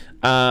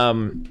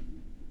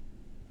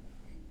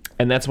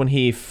 And that's when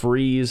he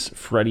frees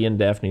Freddy and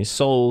Daphne's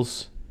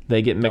souls.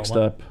 They get mixed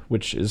what? up,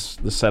 which is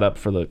the setup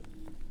for the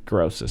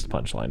grossest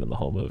punchline in the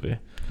whole movie.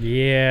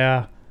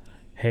 Yeah,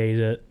 hate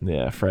it.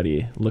 Yeah,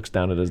 Freddy looks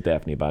down at his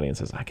Daphne body and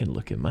says, I can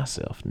look at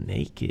myself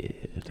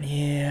naked.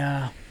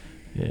 Yeah,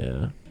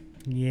 Yeah.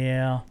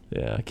 yeah.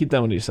 Yeah. Keep that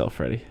one to yourself,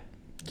 Freddy.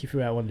 Keep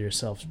that one to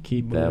yourself.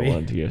 Keep movie. that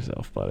one to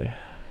yourself, buddy.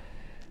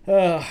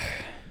 Ugh.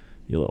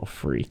 You little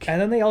freak. And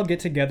then they all get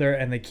together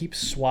and they keep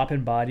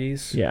swapping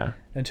bodies Yeah.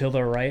 until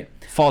they're right.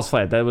 Falls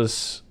flat. That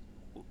was...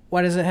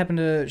 Why does it happen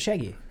to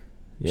Shaggy?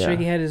 Yeah.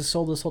 Shaggy had his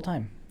soul this whole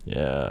time.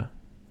 Yeah.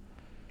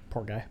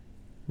 Poor guy.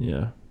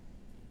 Yeah.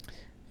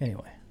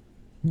 Anyway.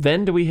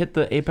 Then do we hit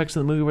the apex of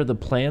the movie where the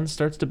plan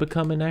starts to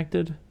become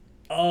enacted?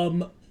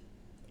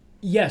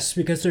 Yes,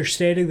 because they're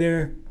standing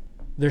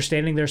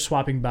there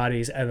swapping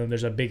bodies, and then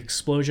there's a big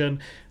explosion.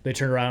 They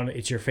turn around,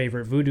 it's your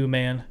favorite voodoo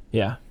man.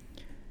 Yeah.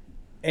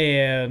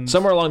 And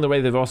Somewhere along the way,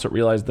 they've also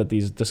realized that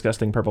these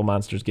disgusting purple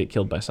monsters get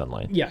killed by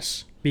sunlight.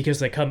 yes, because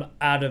they come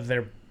out of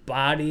their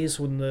bodies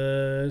when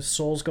the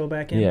souls go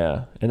back in.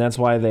 Yeah. And that's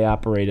why they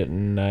operate at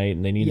night,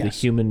 and they need the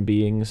Yes. human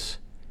beings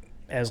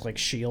As like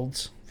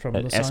shields from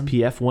at the sun.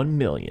 SPF 1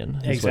 million.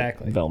 Is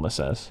Exactly. What Velma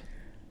says.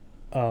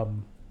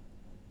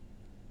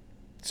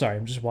 Sorry,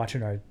 I'm just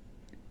watching our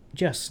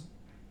just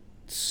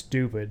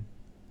stupid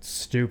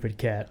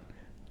cat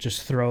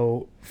just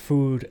throw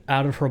food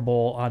out of her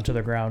bowl onto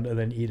the ground and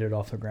then eat it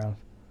off the ground.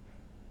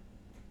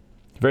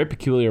 Very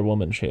peculiar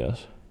woman she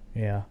is.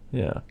 Yeah.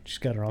 Yeah. She's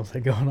got her own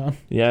thing going on.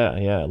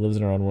 Yeah, lives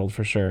in her own world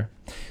for sure.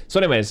 So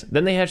anyways,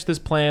 then they hatch this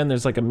plan.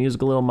 There's like a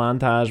musical little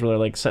montage where they're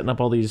like setting up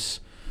all these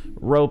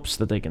ropes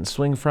that they can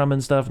swing from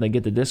and stuff, and they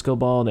get the disco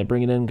ball and they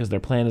bring it in because their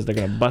plan is they're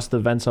going to bust the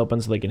vents open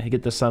so they can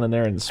get the sun in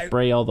there and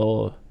spray all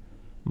the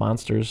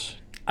monsters.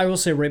 I will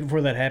say right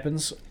before that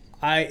happens,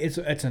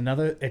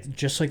 it's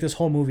just like this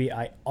whole movie,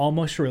 I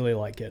almost really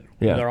like it.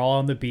 Yeah. They're all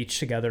on the beach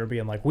together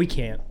being like, we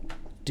can't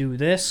do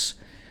this.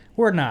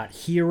 We're not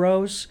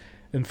heroes.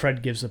 And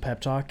Fred gives the pep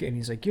talk and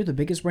he's like, you're the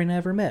biggest brain I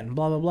ever met and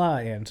blah, blah, blah.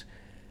 And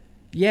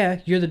yeah,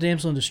 you're the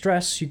damsel in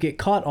distress. You get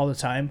caught all the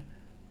time,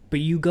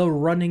 but you go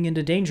running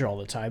into danger all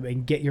the time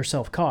and get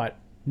yourself caught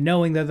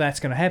knowing that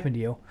that's going to happen to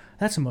you.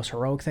 That's the most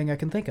heroic thing I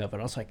can think of.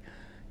 And I was like,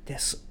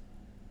 this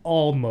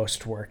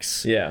almost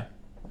works. Yeah.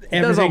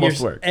 It does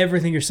almost work.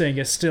 Everything you're saying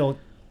is still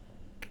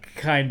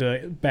kind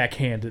of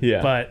backhanded.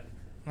 Yeah. But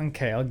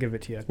okay, I'll give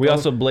it to you. We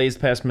also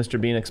blazed past Mr.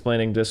 Bean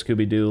explaining to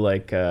Scooby-Doo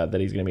like that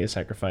he's going to be a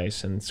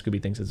sacrifice, and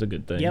Scooby thinks it's a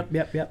good thing.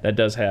 Yep. That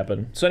does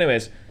happen. So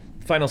anyways,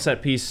 final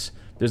set piece,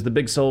 there's the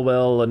big soul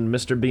well, and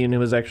Mr. Bean,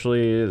 who is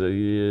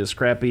actually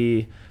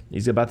scrappy,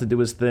 he's about to do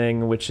his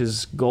thing, which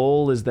his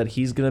goal is that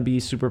he's going to be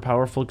super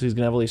powerful because he's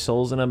going to have all these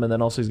souls in him, and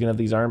then also he's going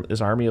to have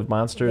this army of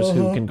monsters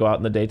who can go out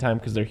in the daytime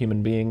because they're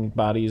human being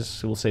bodies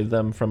who will save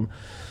them from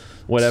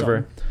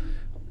whatever.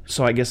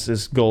 So I guess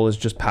his goal is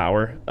just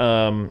power.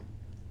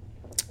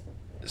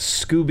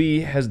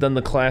 Scooby has done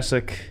the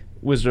classic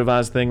Wizard of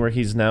Oz thing where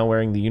he's now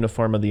wearing the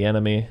uniform of the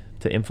enemy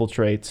to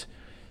infiltrate.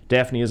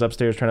 Daphne is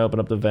upstairs trying to open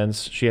up the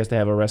vents. She has to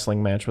have a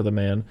wrestling match with a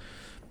man.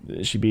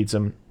 She beats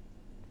him.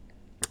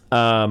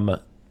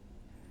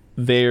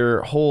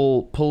 Their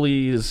whole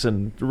pulleys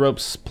and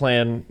ropes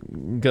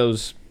plan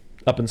goes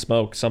up in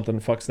smoke. Something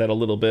fucks that a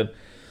little bit.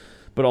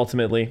 But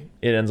ultimately,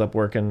 it ends up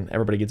working.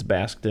 Everybody gets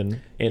basked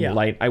in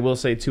light. I will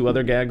say two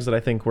other gags that I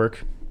think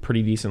work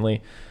pretty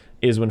decently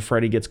is when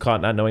Freddy gets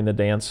caught not knowing the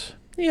dance.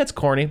 Yeah, it's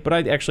corny, but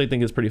I actually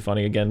think it's pretty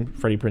funny. Again,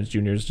 Freddie Prinze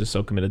Jr. is just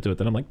so committed to it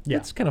that I'm like,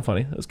 it's kind of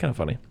funny. It's kind of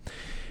funny.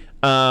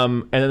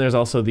 And then there's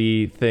also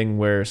the thing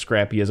where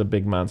Scrappy is a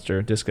big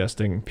monster,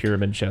 disgusting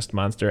pyramid chest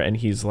monster, and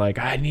he's like,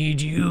 "I need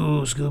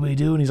you,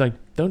 Scooby-Doo," and he's like,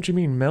 "Don't you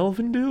mean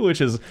Melvin Doo?"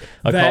 Which is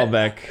a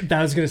callback. That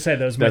I was gonna say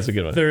that's a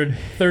good one.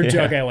 Third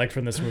joke I liked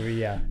from this movie.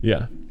 Yeah,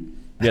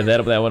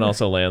 that one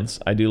also lands.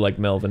 I do like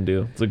Melvin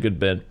Doo. It's a good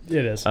bit.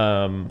 it is.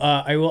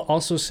 I will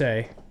also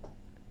say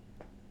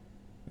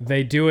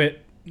they do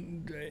it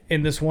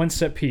in this one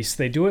set piece.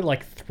 They do it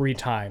like 3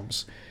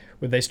 times.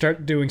 Where they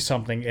start doing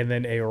something and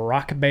then a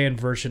rock band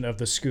version of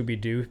the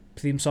Scooby-Doo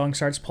theme song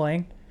starts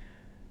playing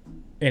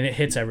and it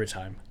hits every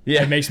time.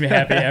 Yeah. It makes me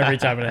happy every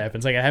time it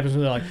happens. Like it happens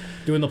when they're like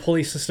doing the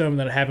police system,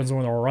 then it happens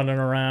when they're running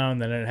around,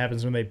 then it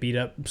happens when they beat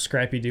up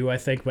Scrappy-Doo, I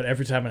think. But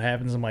every time it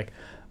happens, I'm like,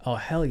 oh,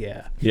 hell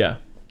yeah. Yeah.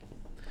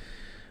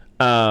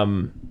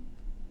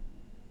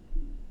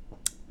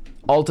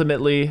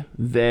 Ultimately,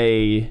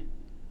 they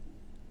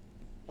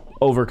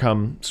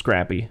overcome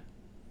Scrappy.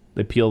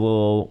 They peel the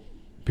little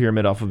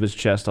pyramid off of his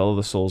chest. All of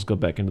the souls go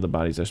back into the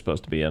bodies they're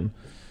supposed to be in.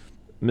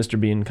 Mr.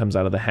 Bean comes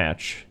out of the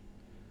hatch.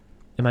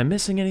 Am I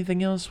missing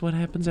anything else? What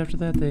happens after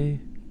that? They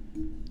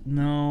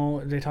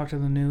No, they talk to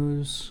the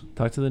news.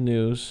 talk to the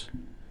news.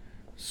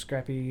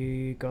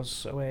 Scrappy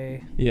goes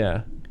away.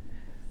 Yeah.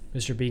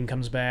 Mr. Bean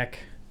comes back.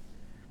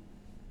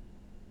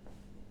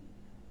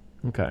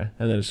 Okay.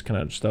 And then it's kind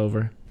of just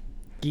over.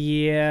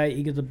 Yeah,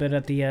 you get the bit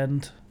at the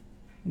end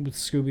with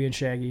Scooby and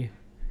Shaggy.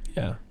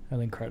 Yeah.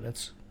 And then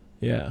credits.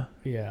 Yeah.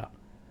 Yeah.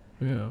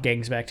 Yeah.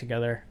 Gang's back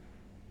together.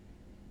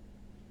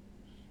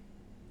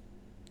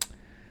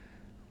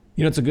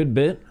 You know, it's a good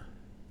bit.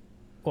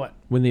 What?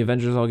 When the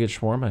Avengers all get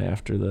shawarma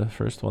after the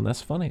first one.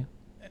 That's funny.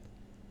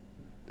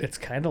 It's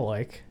kind of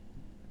like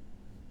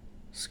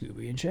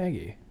Scooby and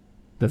Shaggy.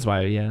 That's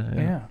why,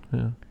 yeah.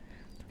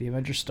 The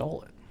Avengers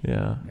stole it.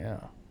 Yeah. Yeah.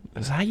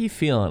 So how you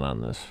feeling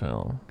on this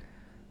film?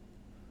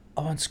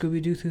 Oh, on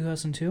Scooby-Doo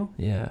 2002?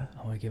 Yeah.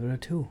 I want to give it a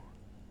 2.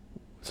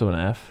 So an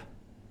F?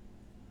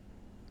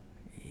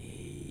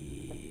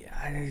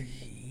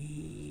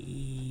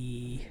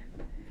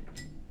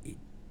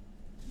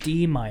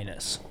 D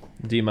minus.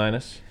 D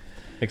minus?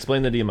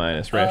 Explain the D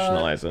minus.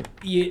 Rationalize it.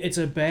 Yeah, it's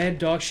a bad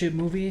dog shit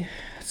movie.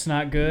 It's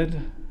not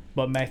good,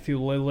 but Matthew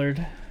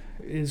Lillard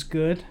is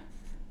good.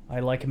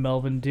 I like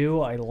Melvin Doo.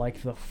 I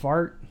like the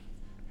fart.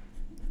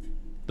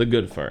 The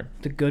good fart.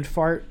 The good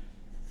fart.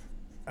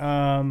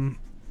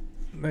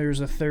 There's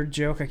a third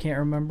joke I can't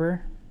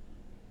remember.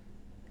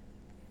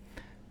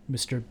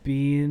 Mr.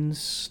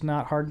 Bean's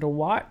not hard to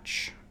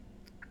watch.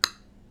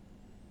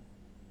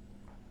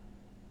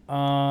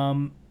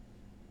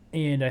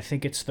 And I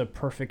think it's the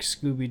perfect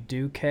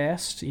Scooby-Doo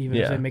cast. Even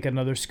if Yeah. they make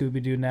another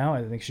Scooby-Doo now, I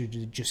think they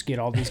should just get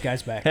all these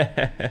guys back.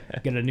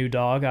 Get a new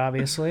dog,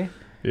 obviously.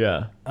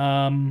 Yeah.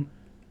 And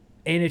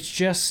it's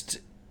just,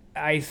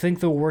 I think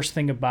the worst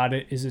thing about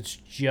it is it's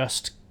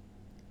just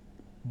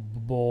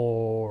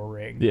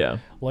boring. Yeah.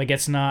 Like,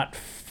 it's not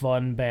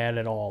fun bad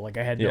at all. Like,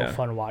 I had no Yeah.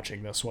 fun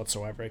watching this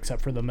whatsoever,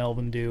 except for the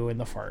Melvin Doo and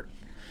the fart.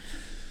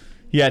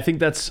 Yeah, I think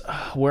that's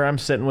where I'm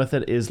sitting with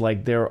it is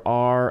like there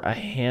are a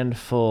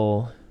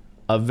handful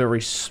of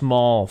very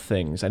small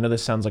things. I know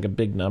this sounds like a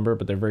big number,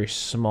 but they're very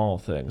small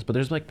things. But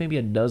there's like maybe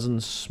a dozen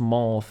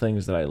small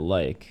things that I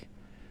like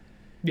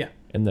Yeah.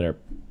 and that are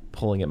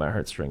pulling at my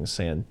heartstrings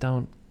saying,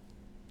 don't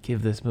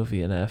give this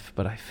movie an F,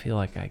 but I feel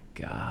like I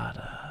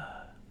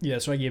gotta. Yeah,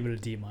 so I gave it a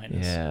D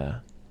minus. Yeah.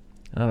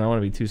 I don't know, I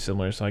want to be too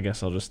similar, so I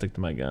guess I'll just stick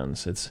to my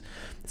guns. It's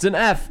an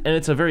F, and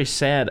it's a very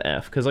sad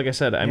F, because like I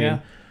said, I mean,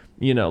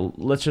 you know,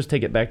 let's just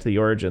take it back to the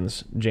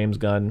origins. James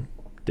Gunn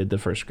did the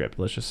first script,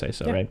 let's just say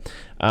so, Yeah. right?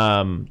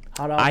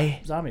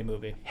 Hot zombie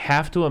movie.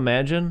 Have to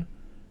imagine,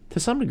 to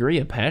some degree,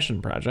 a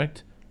passion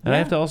project. And I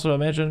have to also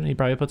imagine he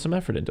probably put some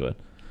effort into it.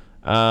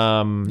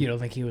 You don't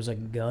think he was a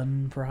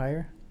gun for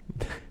hire?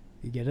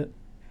 You get it?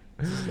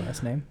 That's his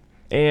last name.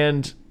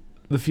 And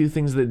the few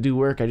things that do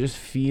work, I just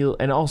feel,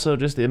 and also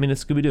just, I mean,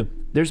 it's Scooby-Doo.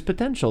 There's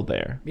potential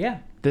there. Yeah.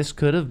 This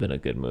could have been a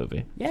good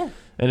movie. Yeah.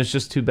 And it's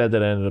just too bad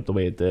that it ended up the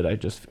way it did.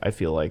 I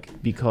feel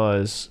like,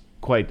 because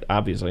quite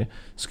obviously,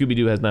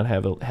 Scooby-Doo has not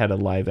had a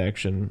live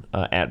action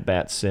at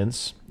bat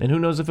since, and who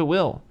knows if it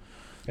will.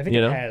 I think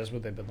You it know? has,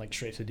 but they've been like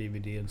straight to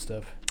DVD and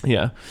stuff.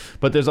 Yeah,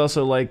 but there's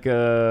also like you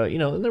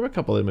know, there were a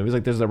couple of movies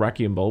like there's the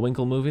Rocky and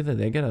Bullwinkle movie that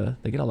they get a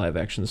live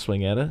action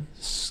swing at it.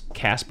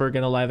 Casper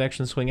get a live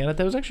action swing at it.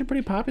 That was actually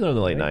pretty popular in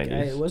the late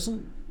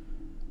 '90s.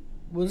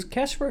 Was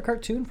Casper a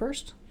cartoon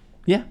first?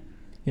 Yeah,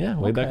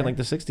 way back in Okay. like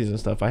the '60s and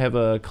stuff. I have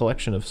a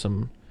collection of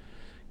some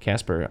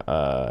Casper.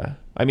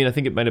 I mean, I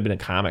think it might have been a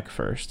comic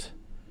first,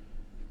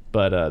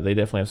 but they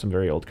definitely have some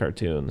very old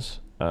cartoons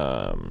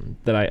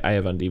that I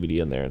have on DVD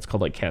in there. It's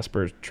called like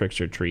Casper Tricks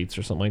or Treats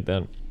or something like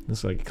that.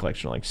 It's like a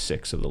collection of like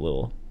 6 of the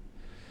little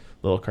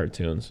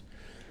cartoons.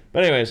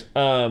 But anyways,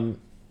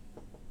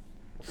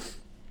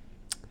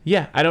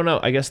 yeah, I don't know.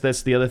 I guess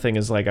that's the other thing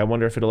is like I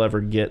wonder if it'll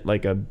ever get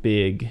like a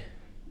big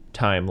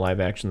time live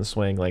action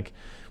swing, like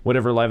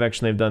whatever live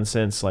action they've done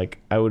since. Like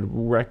I would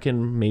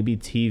reckon maybe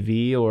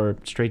TV or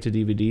straight to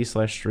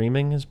DVD /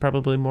 streaming is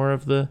probably more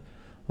of the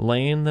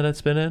lane that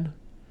it's been in.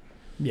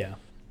 Yeah.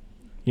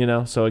 You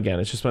know, so again,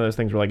 it's just one of those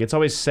things where like it's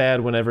always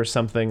sad whenever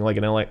something like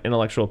an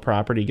intellectual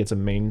property gets a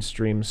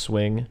mainstream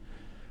swing,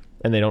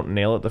 and they don't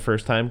nail it the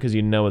first time, because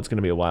you know it's going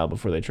to be a while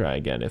before they try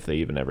again, if they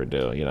even ever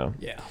do. You know.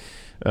 Yeah.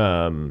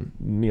 You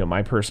know,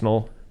 my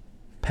personal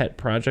pet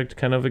project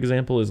kind of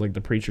example is like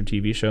the Preacher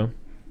TV show.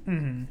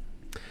 Mm-hmm.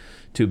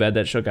 Too bad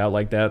that shook out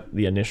like that.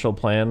 The initial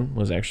plan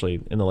was actually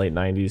in the late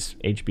 90s.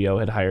 HBO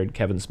had hired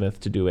Kevin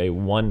Smith to do a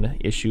 1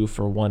 issue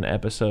for 1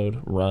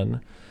 episode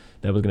run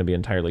that was going to be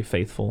entirely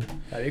faithful.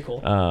 That'd be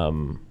cool.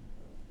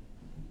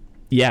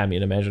 Yeah, I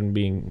mean, imagine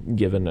being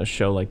given a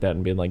show like that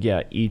and being like,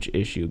 yeah, each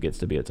issue gets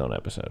to be its own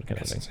episode kind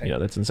of thing. Insane. You know,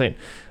 that's insane.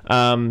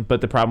 But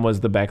the problem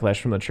was the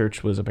backlash from the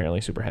church was apparently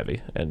super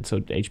heavy, and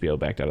so HBO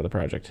backed out of the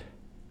project.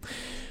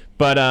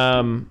 But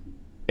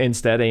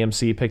instead,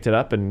 AMC picked it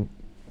up, and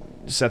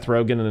Seth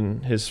Rogen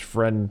and his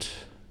friend,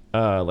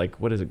 like,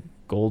 what is it,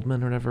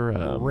 Goldman or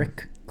whatever?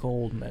 Rick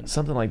Goldman.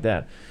 Something like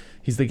that.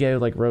 He's the guy who,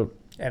 like, wrote...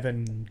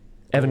 Evan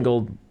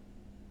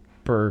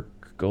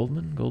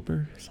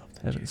Goldberg.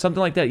 Something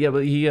like that. Yeah,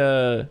 but he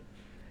I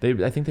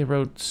think they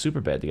wrote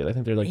Superbad together. I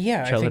think they're like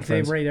Yeah, I childhood think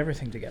friends. they write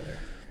everything together.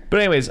 But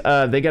anyways,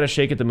 they got a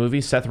shake at the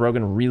movie. Seth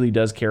Rogen really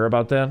does care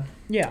about that.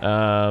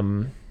 Yeah.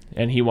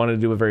 And he wanted to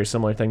do a very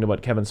similar thing to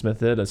what Kevin Smith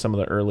did at some of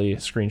the early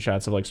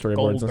screenshots of like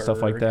storyboards and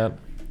stuff like that.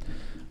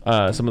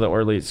 Some of the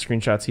early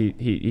screenshots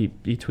he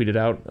tweeted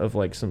out of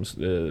like some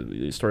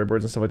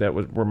storyboards and stuff like that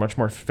were much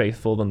more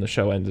faithful than the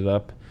show ended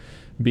up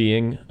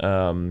being.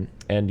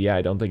 And yeah,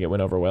 I don't think it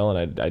went over well,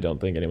 and I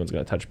don't think anyone's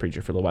going to touch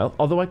Preacher for a little while.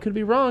 Although I could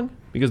be wrong,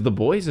 because The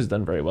Boys has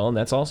done very well, and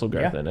that's also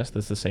Garth Ennis.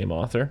 That's the same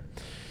author.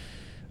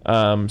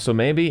 So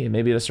maybe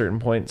at a certain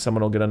point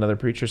someone will get another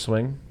Preacher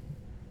swing.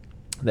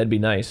 That'd be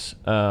nice.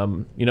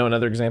 You know,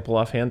 another example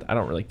offhand, I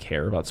don't really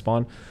care about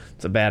Spawn.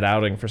 It's a bad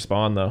outing for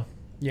Spawn, though.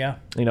 Yeah.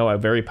 You know, a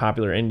very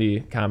popular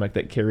indie comic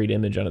that carried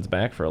Image on its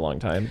back for a long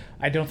time.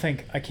 I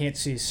can't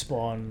see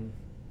Spawn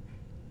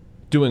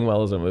doing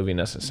well as a movie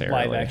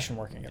necessarily. live action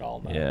working at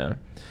all. No. Yeah.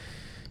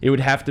 It would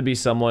have to be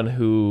someone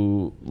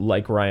who,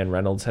 like Ryan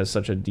Reynolds, has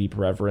such a deep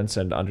reverence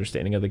and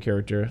understanding of the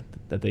character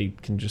that they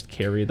can just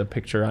carry the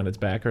picture on its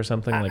back or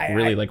something. Like,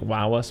 really, like,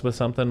 wow us with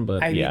something.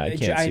 But, I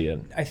can't see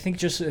it. I think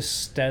just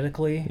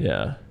aesthetically,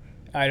 yeah,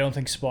 I don't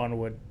think Spawn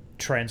would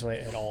translate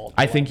at all.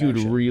 I think you would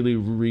really,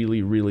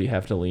 really, really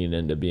have to lean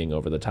into being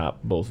over the top,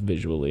 both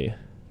visually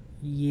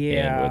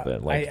and with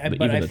it. Like, but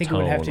even I the think it would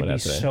tone have to would be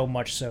have to- so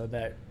much so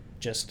that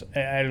just...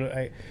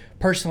 I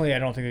personally, I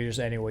don't think there's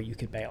any way you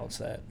could balance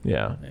that.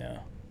 Yeah. Yeah.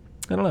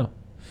 I don't know.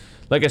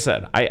 Like I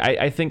said,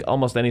 I think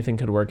almost anything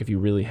could work if you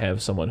really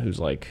have someone who's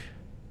like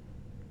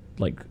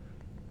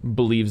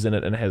believes in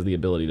it and has the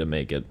ability to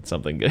make it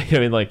something good. I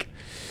mean, like,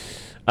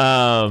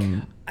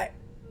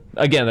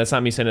 again, that's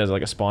not me saying it as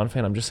like a Spawn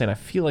fan. I'm just saying I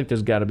feel like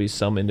there's got to be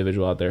some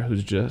individual out there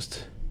who's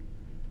just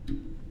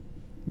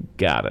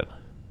got it.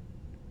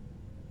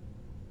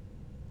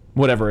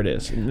 Whatever it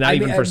is. Not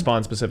even for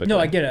Spawn specifically. No,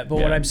 I get it. But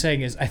what I'm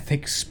saying is I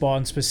think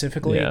Spawn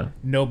specifically,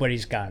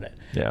 nobody's got it.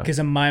 Yeah. Because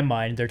in my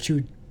mind, they're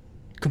two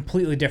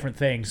completely different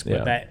things.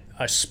 But that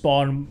a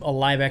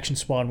live-action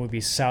Spawn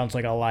movie sounds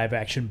like a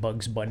live-action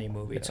Bugs Bunny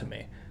movie to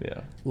me.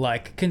 Yeah.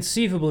 Like,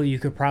 conceivably, you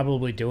could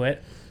probably do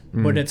it,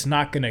 but it's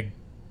not going to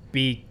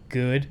be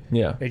good.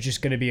 Yeah. It's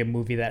just going to be a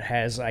movie that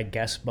has, I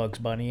guess, Bugs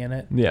Bunny in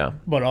it. Yeah.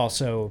 But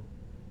also...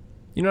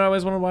 You know what I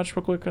always want to watch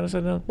real quick on a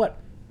side note? What?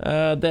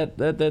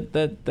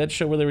 That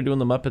show where they were doing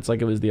the Muppets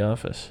like it was The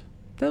Office.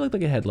 That looked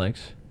like it had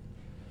legs.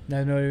 I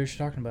have no idea what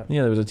you're talking about.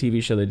 Yeah, there was a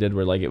TV show they did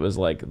where like it was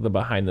like the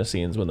behind the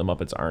scenes when the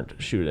Muppets aren't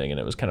shooting, and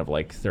it was kind of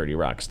like 30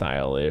 Rock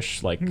style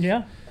ish, like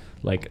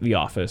like The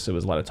Office. It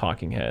was a lot of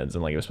talking heads,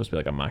 and like it was supposed to be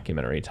like a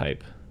mockumentary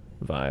type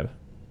vibe.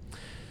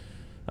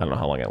 I don't know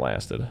how long it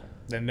lasted.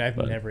 And I've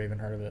never even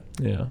heard of it.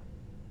 Yeah.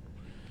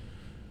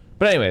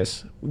 But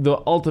anyways, the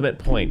ultimate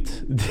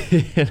point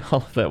in all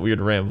of that weird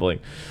rambling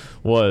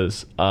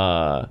was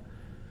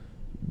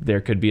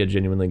there could be a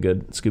genuinely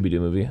good Scooby-Doo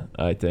movie,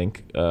 I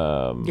think.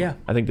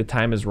 I think the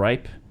time is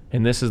ripe,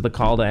 and this is the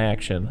call to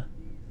action.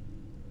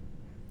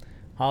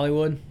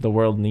 Hollywood, the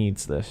world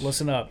needs this.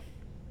 Listen up.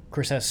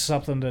 Chris has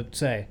something to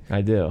say.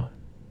 I do.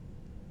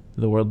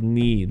 The world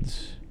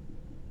needs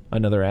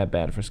another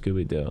at-bat for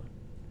Scooby-Doo.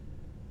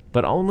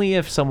 But only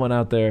if someone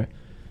out there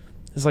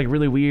is like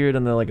really weird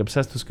and they're like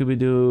obsessed with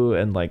Scooby-Doo,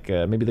 and like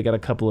maybe they got a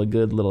couple of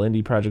good little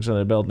indie projects on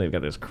their belt, and they've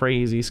got this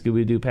crazy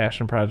Scooby-Doo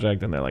passion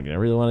project, and they're like, I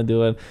really want to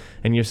do it,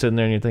 and you're sitting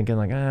there and you're thinking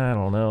like, I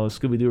don't know, is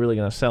Scooby-Doo really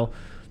gonna sell?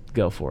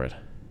 Go for it.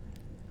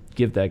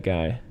 Give that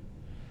guy,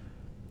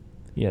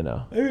 you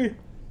know,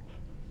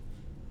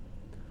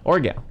 or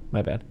gal,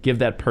 my bad, give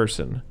that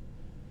person,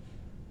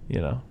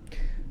 you know.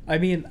 I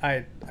mean,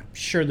 I'm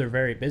sure they're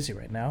very busy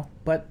right now,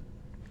 but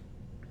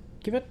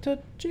give it to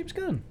James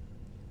Gunn.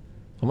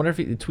 I wonder if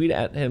you tweet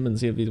at him and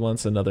see if he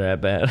wants another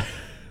at bat.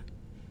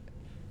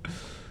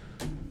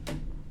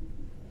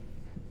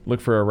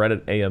 Look for a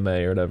Reddit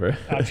AMA or whatever.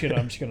 I'm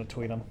just gonna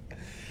tweet him.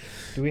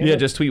 Do we?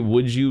 Just tweet.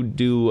 Would you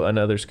do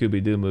another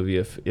Scooby-Doo movie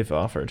if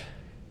offered?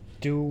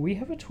 Do we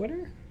have a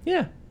Twitter?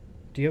 Yeah.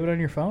 Do you have it on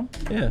your phone?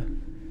 Yeah.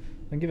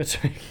 Then give it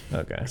to me.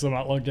 Okay. Because I'm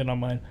not logged in on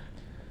mine.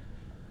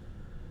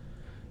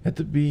 At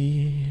the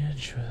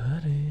beach,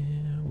 honey,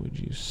 would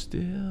you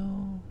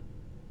still?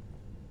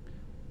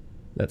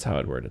 That's how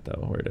I'd word it,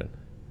 though. Word it.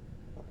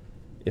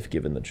 If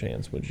given the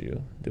chance, would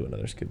you do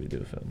another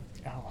Scooby-Doo film?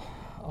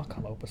 I'll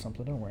come up with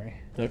something. Don't worry.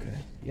 Okay.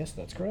 Yes,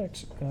 that's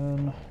correct.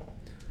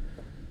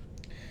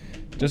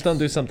 Just don't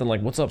do something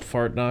like, what's up,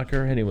 fart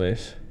knocker?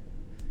 Anyways.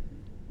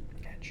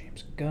 Yeah,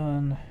 James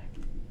Gunn.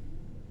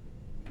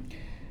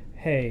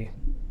 Hey.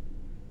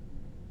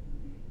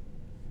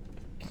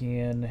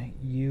 Can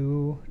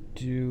you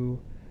do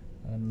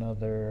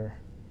another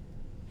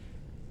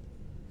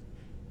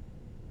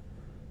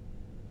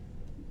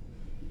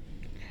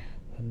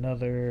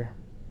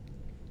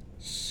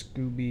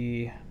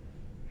Scooby-Doo?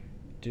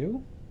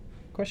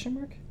 Question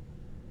mark?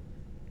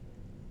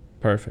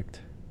 Perfect.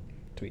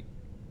 Tweet.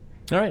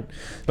 All right.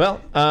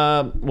 Well,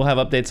 we'll have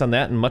updates on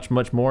that and much,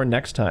 much more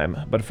next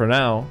time. But for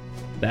now,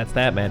 that's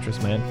that,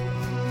 Mattress Man.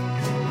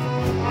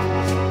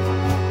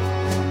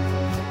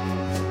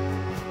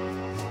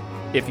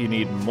 If you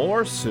need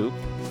more soup,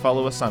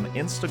 follow us on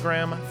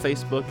Instagram,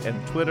 Facebook,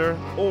 and Twitter,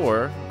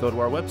 or go to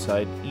our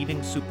website,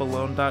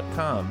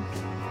 eatingsoupalone.com.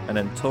 And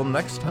until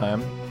next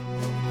time,